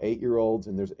 you know, 8-year-olds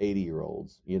and there's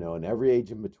 80-year-olds, you know, and every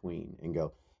age in between, and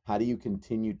go, how do you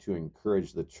continue to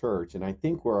encourage the church? And I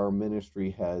think where our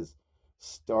ministry has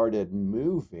started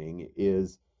moving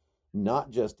is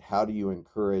not just how do you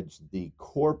encourage the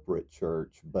corporate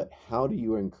church, but how do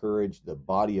you encourage the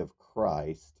body of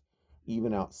Christ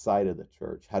even outside of the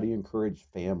church? How do you encourage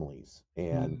families?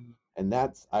 And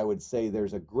that's, I would say,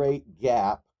 there's a great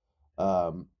gap.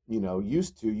 You know,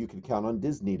 used to, you could count on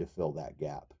Disney to fill that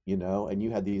gap, you know, and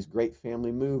you had these great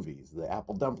family movies, the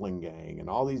Apple Dumpling Gang and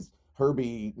all these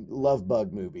Herbie Love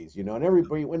Bug movies, you know, and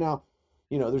everybody went out.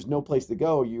 You know, there's no place to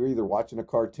go. You're either watching a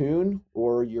cartoon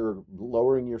or you're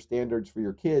lowering your standards for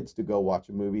your kids to go watch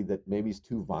a movie that maybe is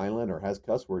too violent or has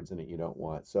cuss words in it you don't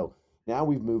want. So now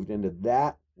we've moved into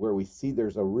that where we see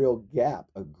there's a real gap,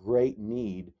 a great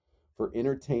need for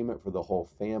entertainment for the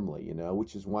whole family, you know,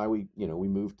 which is why we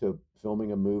moved to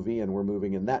filming a movie and we're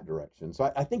moving in that direction. So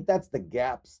I think that's the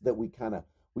gaps that we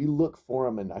look for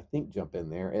them, and I think jump in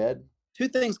there, Ed. Two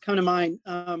things come to mind.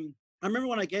 I remember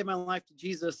when I gave my life to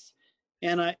Jesus,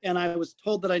 and I was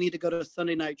told that I need to go to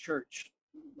Sunday night church.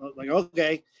 I was like,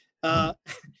 okay, I'm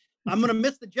going to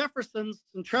miss the Jeffersons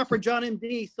and Trapper John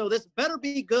M.D. So this better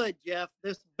be good, Jeff.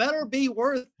 This better be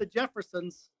worth the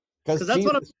Jeffersons, because that's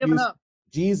what I'm giving up.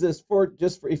 Jesus, for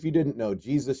if you didn't know,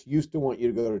 Jesus used to want you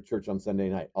to go to church on Sunday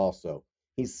night also.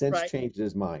 He's since changed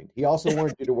his mind. He also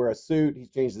wanted you to wear a suit. He's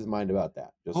changed his mind about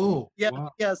that. Yeah,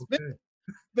 wow. yes. Okay.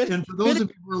 And for those of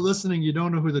you who are listening, you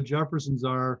don't know who the Jeffersons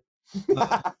are,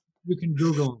 you can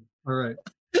Google them. All right.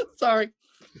 Sorry.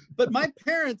 But my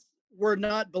parents were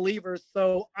not believers,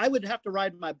 so I would have to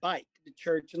ride my bike to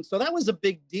church. And so that was a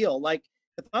big deal. Like,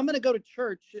 if I'm going to go to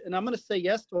church and I'm going to say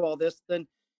yes to all this, then,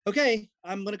 okay,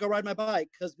 I'm going to go ride my bike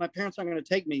because my parents aren't going to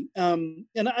take me. And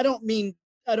I don't mean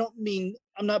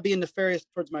I'm not being nefarious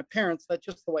towards my parents. That's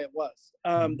just the way it was.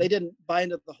 They didn't buy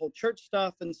into the whole church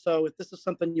stuff. And so if this is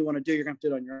something you want to do, you're going to have to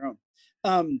do it on your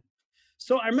own.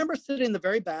 So I remember sitting in the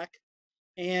very back,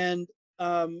 and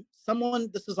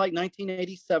this is like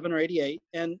 1987 or 88,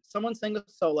 and someone sang a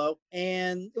solo,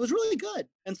 and it was really good.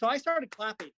 And so I started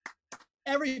clapping.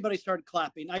 Everybody started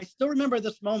clapping. I still remember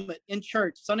this moment in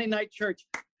church, Sunday night church.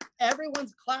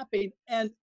 Everyone's clapping, and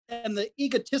the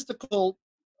egotistical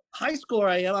high schooler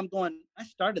I am, I'm going, I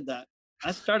started that.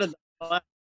 I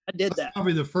did that.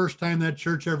 Probably the first time that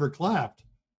church ever clapped.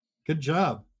 Good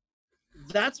job.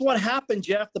 That's what happened,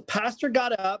 Jeff. The pastor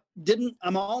got up,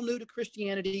 I'm all new to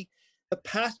Christianity. The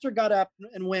pastor got up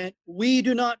and went, "We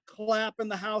do not clap in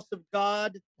the house of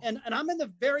God." And I'm in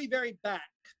the very, very back.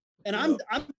 And I'm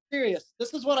serious.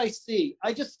 This is what I see.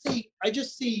 I just see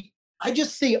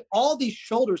all these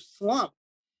shoulders slump.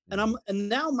 And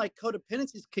now my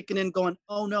codependency is kicking in, going,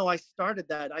 "Oh no, I started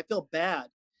that. I feel bad."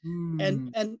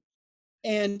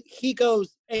 And he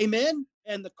goes, "Amen."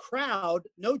 And the crowd,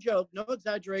 no joke, no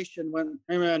exaggeration, went,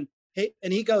 "Amen."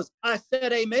 And he goes, "I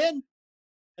said amen."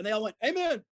 And they all went,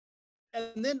 "Amen."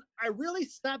 And then I really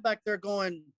sat back there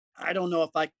going, I don't know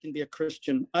if I can be a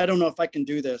Christian. I don't know if I can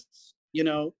do this. You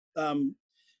know,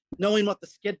 knowing what the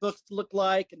skid books look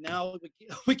like, and now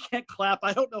we can't clap.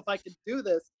 I don't know if I can do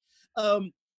this.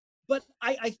 But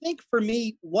I think for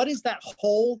me, what is that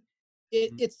hole?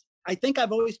 I think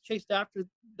I've always chased after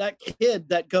that kid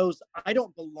that goes, I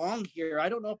don't belong here. I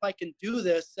don't know if I can do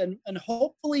this. And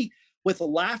hopefully with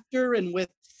laughter and with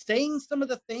saying some of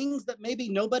the things that maybe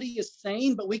nobody is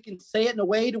saying, but we can say it in a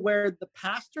way to where the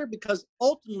pastor, because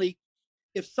ultimately,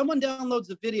 if someone downloads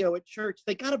a video at church,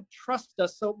 they got to trust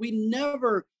us. So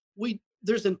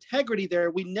there's integrity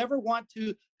there. We never want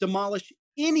to demolish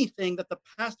anything that the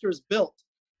pastor has built.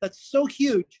 That's so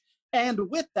huge.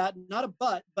 And with that, not a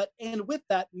but and with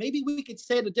that, maybe we could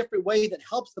say it a different way that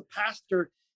helps the pastor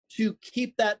to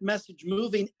keep that message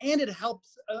moving. And it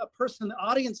helps a person, the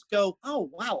audience go, oh,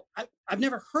 wow, I've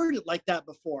never heard it like that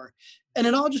before. And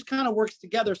it all just kind of works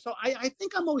together. So I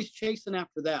think I'm always chasing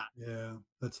after that. Yeah,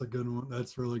 that's a good one.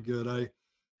 That's really good.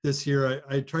 This year,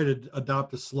 I try to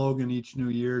adopt a slogan each new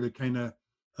year to kind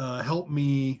of help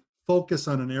me focus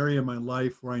on an area of my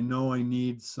life where I know I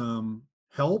need some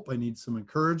help. I need some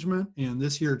encouragement. And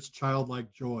this year it's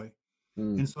childlike joy.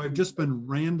 And so I've just been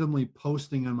randomly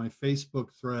posting on my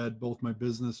Facebook thread, both my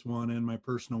business one and my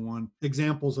personal one,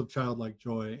 examples of childlike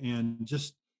joy. And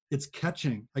just it's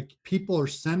catching. Like people are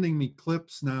sending me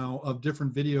clips now of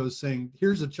different videos saying,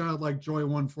 here's a childlike joy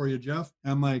one for you, Jeff.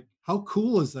 I'm like, how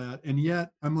cool is that? And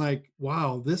yet I'm like,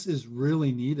 wow, this is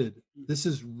really needed. This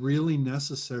is really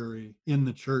necessary in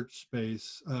the church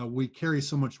space. We carry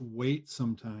so much weight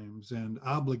sometimes and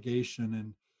obligation,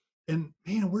 and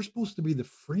man, we're supposed to be the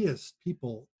freest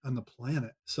people on the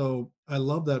planet. So I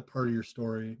love that part of your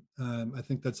story. I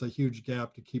think that's a huge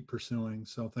gap to keep pursuing.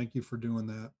 So thank you for doing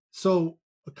that. So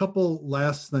a couple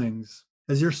last things.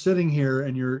 As you're sitting here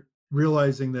and you're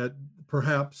realizing that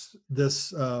perhaps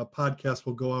this podcast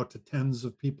will go out to tens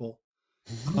of people,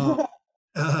 but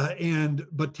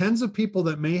tens of people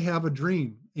that may have a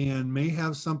dream and may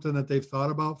have something that they've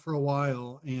thought about for a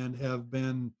while and have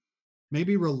been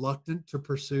maybe reluctant to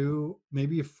pursue,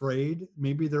 maybe afraid,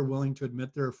 maybe they're willing to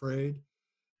admit they're afraid,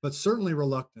 but certainly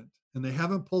reluctant, and they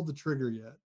haven't pulled the trigger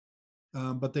yet.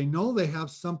 But they know they have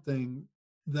something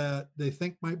that they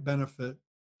think might benefit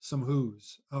some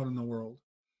who's out in the world.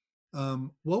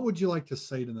 What would you like to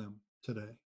say to them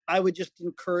today? I would just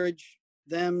encourage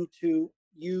them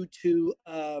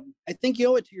I think you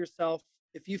owe it to yourself.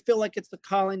 If you feel like it's a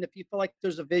calling, if you feel like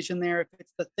there's a vision there, if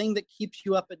it's the thing that keeps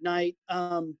you up at night,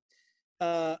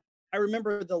 I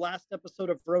remember the last episode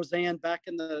of Roseanne back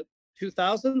in the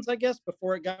 2000s, I guess,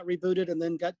 before it got rebooted and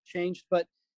then got changed. But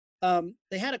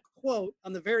they had a quote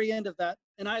on the very end of that,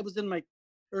 and I was in my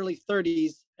early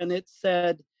 30s, and it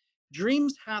said,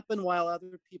 "Dreams happen while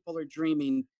other people are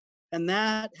dreaming," and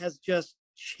that has just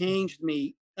changed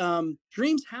me.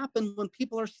 Dreams happen when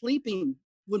people are sleeping,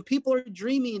 when people are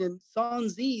dreaming, and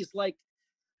Sanzi's like,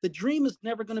 the dream is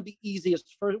never going to be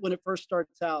easiest when it first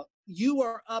starts out. You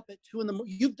are up at 2 a.m.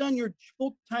 You've done your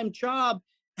full-time job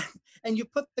and you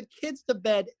put the kids to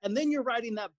bed, and then you're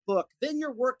writing that book. Then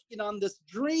you're working on this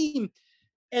dream.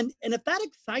 And if that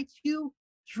excites you,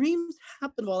 dreams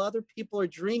happen while other people are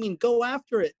dreaming. Go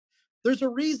after it. There's a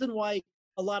reason why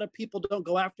a lot of people don't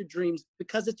go after dreams,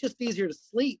 because it's just easier to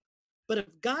sleep. But if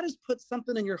God has put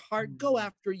something in your heart, go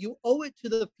after it. You owe it to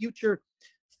the future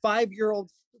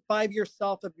 5-year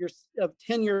self of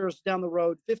 10 years down the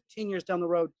road, 15 years down the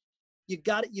road. You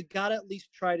got to at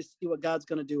least try to see what God's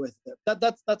going to do with it.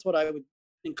 That's what I would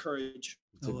encourage.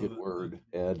 It's a good word,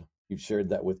 Ed. You've shared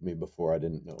that with me before. I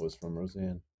didn't know it was from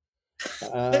Roseanne.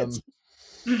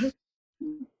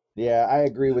 Yeah, I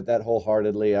agree with that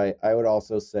wholeheartedly. I would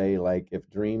also say, like, if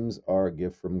dreams are a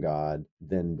gift from God,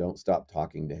 then don't stop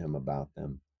talking to him about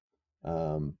them.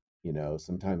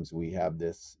 Sometimes we have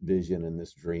this vision and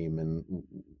this dream, and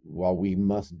while we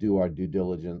must do our due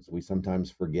diligence, we sometimes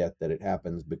forget that it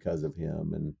happens because of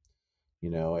him. And,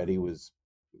 Eddie was,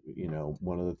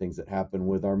 one of the things that happened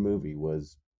with our movie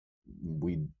was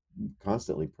we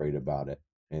constantly prayed about it.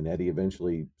 And Eddie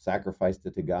eventually sacrificed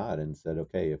it to God and said,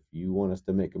 okay, if you want us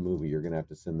to make a movie, you're going to have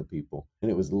to send the people. And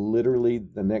it was literally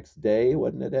the next day,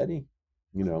 wasn't it, Eddie?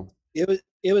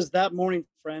 It was that morning,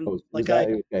 friend.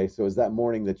 Okay, so it was that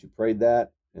morning that you prayed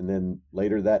that, and then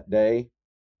later that day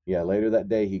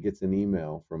he gets an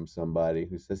email from somebody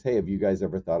who says, hey, have you guys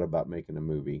ever thought about making a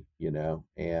movie?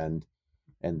 And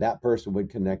that person would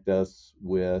connect us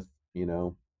with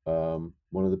one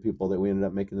of the people that we ended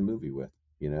up making the movie with.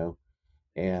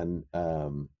 And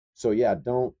so yeah,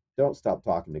 don't stop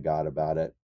talking to God about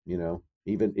it.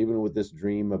 Even with this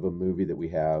dream of a movie that we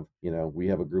have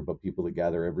a group of people that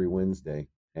gather every Wednesday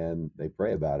and they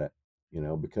pray about it,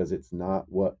 because it's not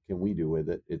what can we do with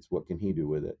it, it's what can he do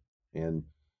with it. And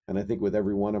I think with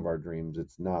every one of our dreams,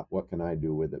 it's not what can I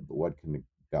do with it, but what can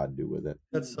God do with it.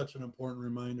 That's such an important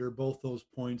reminder. Both those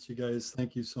points, you guys,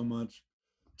 thank you so much.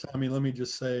 Tommy, let me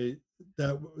just say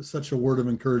that was such a word of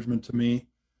encouragement to me,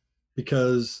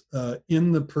 because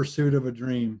in the pursuit of a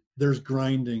dream, there's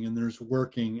grinding and there's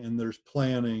working and there's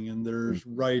planning and there's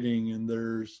writing and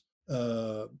there's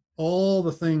all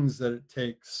the things that it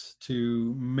takes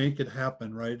to make it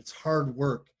happen, right? It's hard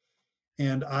work.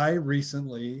 And I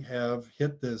recently have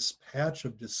hit this patch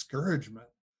of discouragement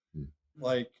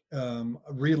like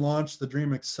relaunched the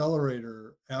Dream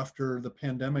Accelerator after the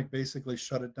pandemic basically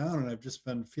shut it down. And I've just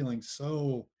been feeling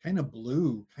so kind of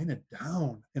blue, kind of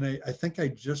down. And I think I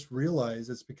just realized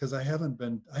it's because I haven't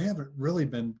really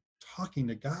been talking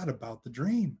to God about the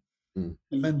dream.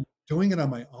 I've been doing it on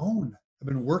my own. I've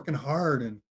been working hard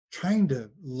and trying to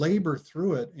labor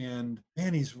through it. And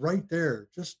man, he's right there.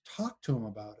 Just talk to him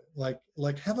about it.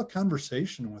 Like have a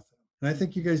conversation with him. And I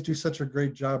think you guys do such a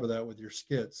great job of that with your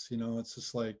skits. You know, it's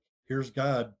just like, here's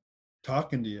God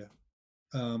talking to you.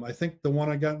 I think the one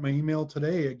I got in my email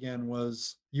today again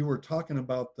was you were talking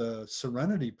about the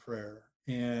serenity prayer,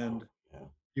 and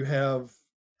you have,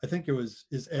 I think it was,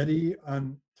 is Eddie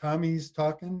on Tommy's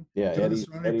talking? Yeah, doing the Eddie's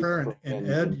serenity prayer, and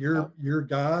Ed, yeah. you're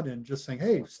God, and just saying,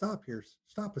 hey, stop here,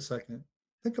 stop a second,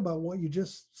 think about what you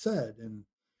just said, and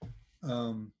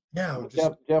yeah,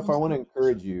 just Jeff, I want to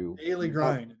encourage you. daily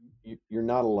grind. You're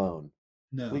not alone.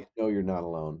 No. Please know you're not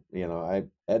alone. You know,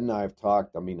 Ed and I have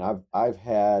talked. I mean, I've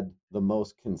had the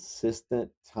most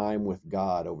consistent time with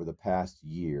God over the past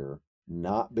year,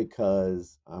 not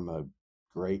because I'm a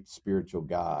great spiritual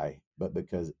guy, but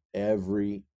because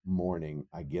every morning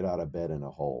I get out of bed in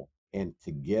a hole. And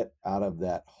to get out of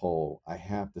that hole, I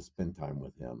have to spend time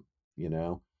with him, you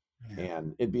know?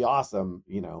 And it'd be awesome,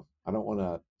 you know, I don't want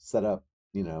to set up,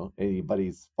 you know,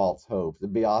 anybody's false hopes.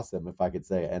 It'd be awesome if I could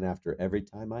say, and after every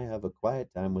time I have a quiet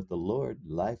time with the Lord,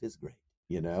 life is great,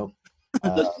 you know?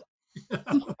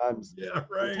 Sometimes,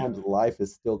 sometimes life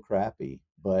is still crappy,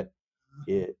 but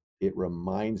it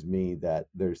reminds me that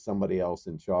there's somebody else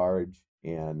in charge,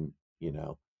 and, you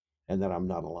know, and that I'm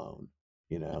not alone,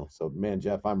 you know? So man,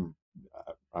 Jeff, I'm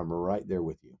right there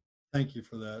with you. Thank you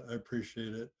for that. I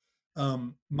appreciate it.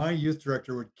 My youth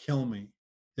director would kill me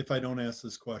if I don't ask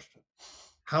this question.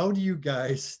 How do you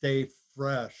guys stay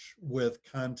fresh with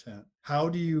content? How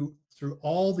do you, through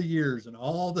all the years and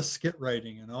all the skit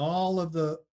writing and all of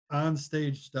the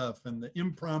on-stage stuff and the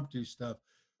impromptu stuff,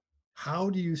 how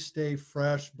do you stay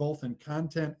fresh both in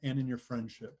content and in your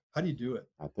friendship? How do you do it?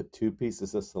 I put 2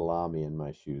 pieces of salami in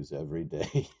my shoes every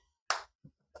day.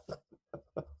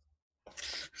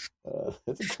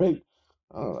 It's a great.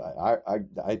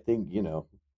 I think, you know,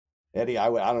 Eddie, I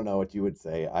don't know what you would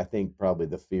say. I think probably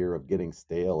the fear of getting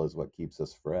stale is what keeps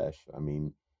us fresh. I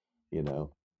mean, you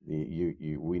know,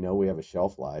 we know we have a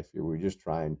shelf life. We're just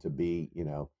trying to be, you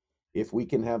know, if we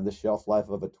can have the shelf life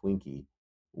of a Twinkie,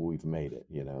 we've made it,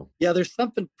 you know. Yeah, there's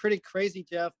something pretty crazy,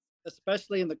 Jeff,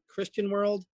 especially in the Christian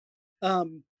world.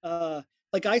 Um, uh,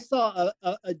 like I saw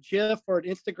a GIF or an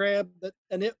Instagram that,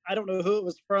 and I don't know who it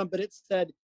was from, but it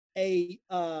said a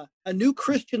new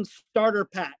Christian starter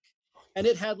pack, and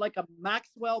it had like a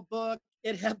Maxwell book,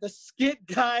 it had the Skit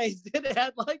Guys, it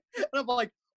had like, and I'm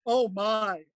like, oh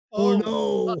my, oh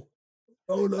no,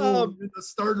 the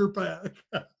starter pack.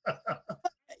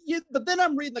 But then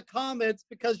I'm reading the comments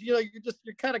because, you know,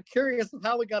 you're kind of curious of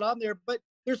how we got on there. But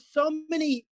there's so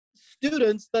many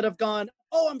students that have gone,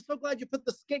 oh, I'm so glad you put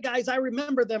the Skit Guys. I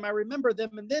remember them.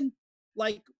 And then,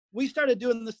 like, we started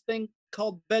doing this thing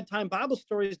called bedtime Bible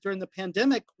stories during the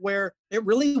pandemic, where it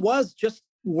really was just,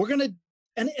 we're going to,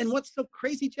 and what's so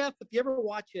crazy, Jeff, if you ever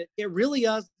watch it, it really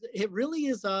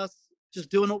is us just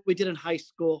doing what we did in high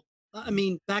school. I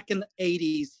mean, back in the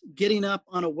 80s, getting up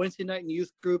on a Wednesday night in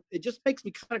youth group, it just makes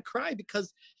me kind of cry,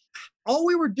 because all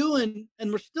we were doing, and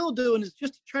we're still doing, is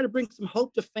just to try to bring some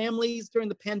hope to families during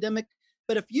the pandemic.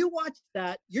 But if you watch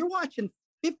that, you're watching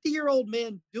 50-year-old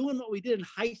men doing what we did in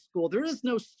high school. There is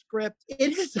no script.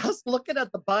 It is us looking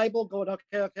at the Bible going,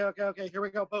 okay, here we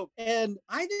go, boom. And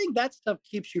I think that stuff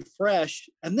keeps you fresh.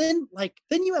 And then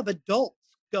you have adults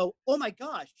go, oh my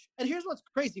gosh. And here's what's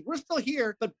crazy. We're still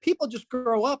here, but people just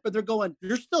grow up and they're going,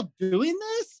 you're still doing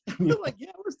this? They're like,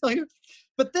 yeah, we're still here.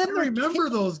 But then I remember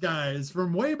those guys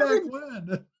from way back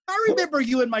when. I remember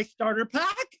you in my starter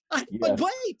pack. But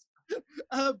wait.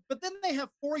 But then they have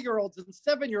 4-year-olds and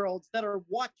 7-year-olds that are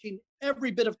watching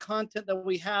every bit of content that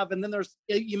we have. And then there's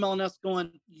emailing us going,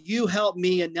 you helped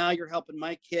me, and now you're helping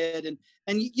my kid.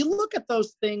 And you look at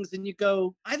those things and you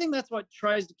go, I think that's what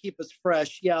tries to keep us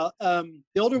fresh. Yeah. The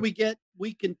older we get,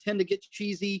 we can tend to get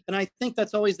cheesy. And I think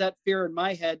that's always that fear in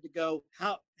my head to go,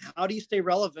 how do you stay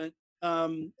relevant?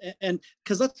 And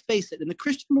because let's face it, in the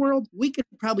Christian world, we could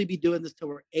probably be doing this till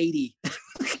we're 80.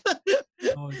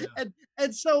 Oh, yeah.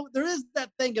 And so there is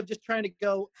that thing of just trying to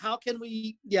go, how can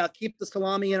we keep the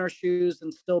salami in our shoes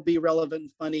and still be relevant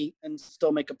and funny and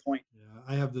still make a point? Yeah,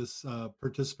 I have this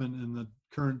participant in the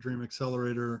current Dream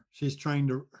Accelerator. She's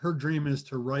her dream is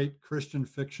to write Christian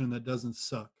fiction that doesn't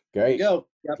suck. Great. There you go.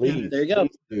 Yep. Please, there you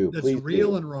go. That's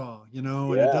real and raw, you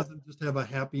know, and it doesn't just have a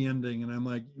happy ending. And I'm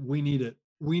like, we need it.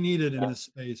 We need it in this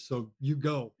space. So you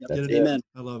go. Yep. Get it. Amen.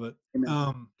 I love it.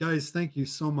 Amen. Guys, thank you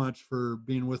so much for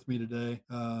being with me today.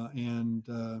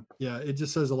 Yeah, it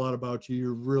just says a lot about you.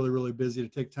 You're really, really busy to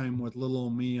take time with little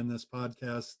old me in this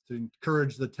podcast to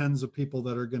encourage the tens of people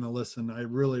that are going to listen. I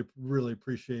really, really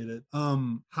appreciate it.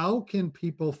 How can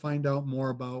people find out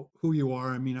more about who you are?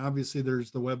 I mean, obviously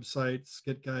there's the website,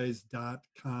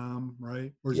 skitguys.com,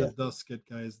 right? Or is it the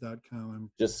skitguys.com?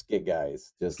 Just Skit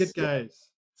Guys. Just Skit Guys.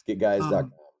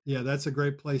 Skitguys.com. Yeah, that's a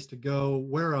great place to go.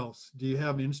 Where else? Do you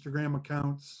have Instagram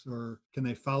accounts, or can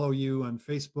they follow you on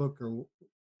Facebook, or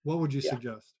what would you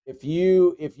suggest? If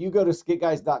you go to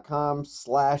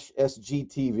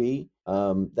skitguys.com/SGTV,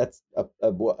 that's a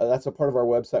part of our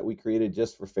website we created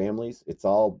just for families. It's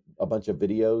all a bunch of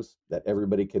videos that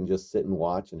everybody can just sit and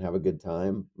watch and have a good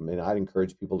time. I mean, I'd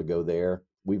encourage people to go there.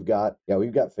 We've got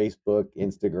Facebook,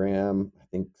 Instagram, I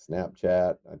think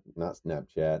Snapchat, not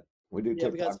Snapchat. We do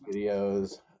TikTok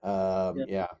videos.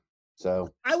 So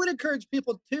I would encourage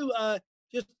people to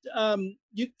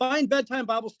you find bedtime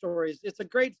Bible stories. It's a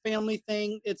great family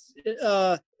thing.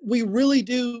 We really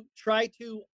do try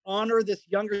to honor this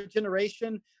younger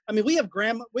generation. I mean, we have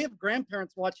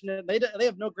grandparents watching it. They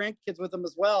have no grandkids with them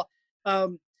as well.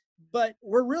 But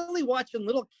we're really watching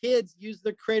little kids use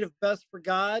their creative best for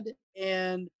God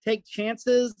and take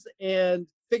chances and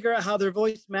figure out how their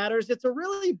voice matters. It's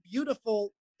really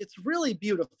beautiful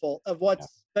of what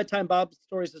bedtime Bible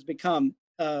stories has become.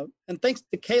 And thanks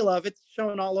to Caleb, it's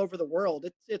shown all over the world.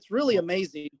 It's really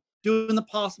amazing, doing the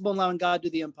possible, allowing God to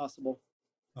do the impossible.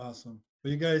 Awesome.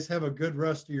 Well, you guys have a good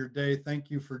rest of your day.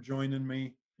 Thank you for joining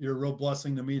me. You're a real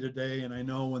blessing to me today. And I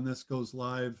know when this goes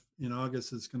live in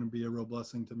August, it's going to be a real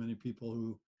blessing to many people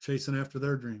who chasing after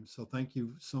their dreams. So thank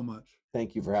you so much.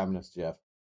 Thank you for having us, Jeff.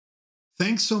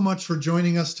 Thanks so much for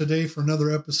joining us today for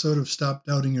another episode of Stop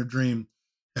Doubting Your Dream.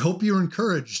 I hope you were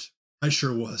encouraged. I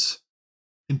sure was.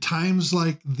 In times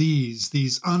like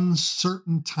these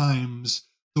uncertain times,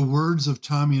 the words of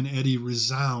Tommy and Eddie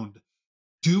resound.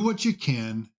 Do what you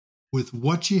can with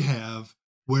what you have,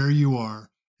 where you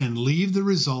are, and leave the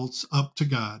results up to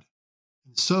God.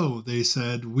 And so, they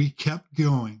said, we kept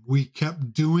going. We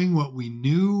kept doing what we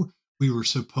knew we were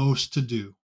supposed to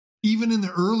do. Even in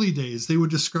the early days, they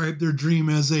would describe their dream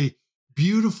as a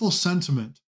beautiful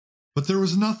sentiment, but there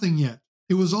was nothing yet.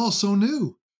 It was all so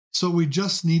new. So we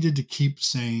just needed to keep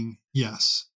saying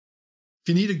yes. If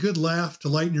you need a good laugh to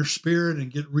lighten your spirit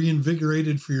and get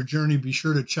reinvigorated for your journey, be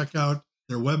sure to check out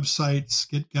their website,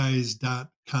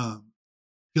 skitguys.com.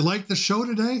 If you like the show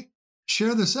today,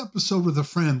 share this episode with a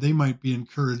friend. They might be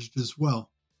encouraged as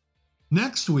well.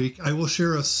 Next week, I will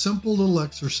share a simple little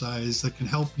exercise that can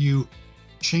help you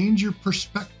change your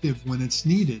perspective when it's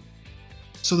needed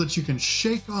so that you can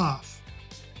shake off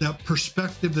that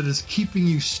perspective that is keeping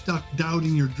you stuck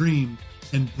doubting your dream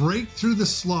and break through the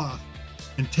sloth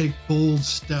and take bold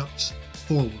steps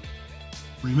forward.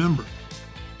 Remember,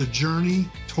 the journey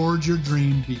towards your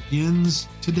dream begins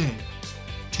today.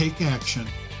 Take action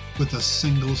with a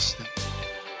single step.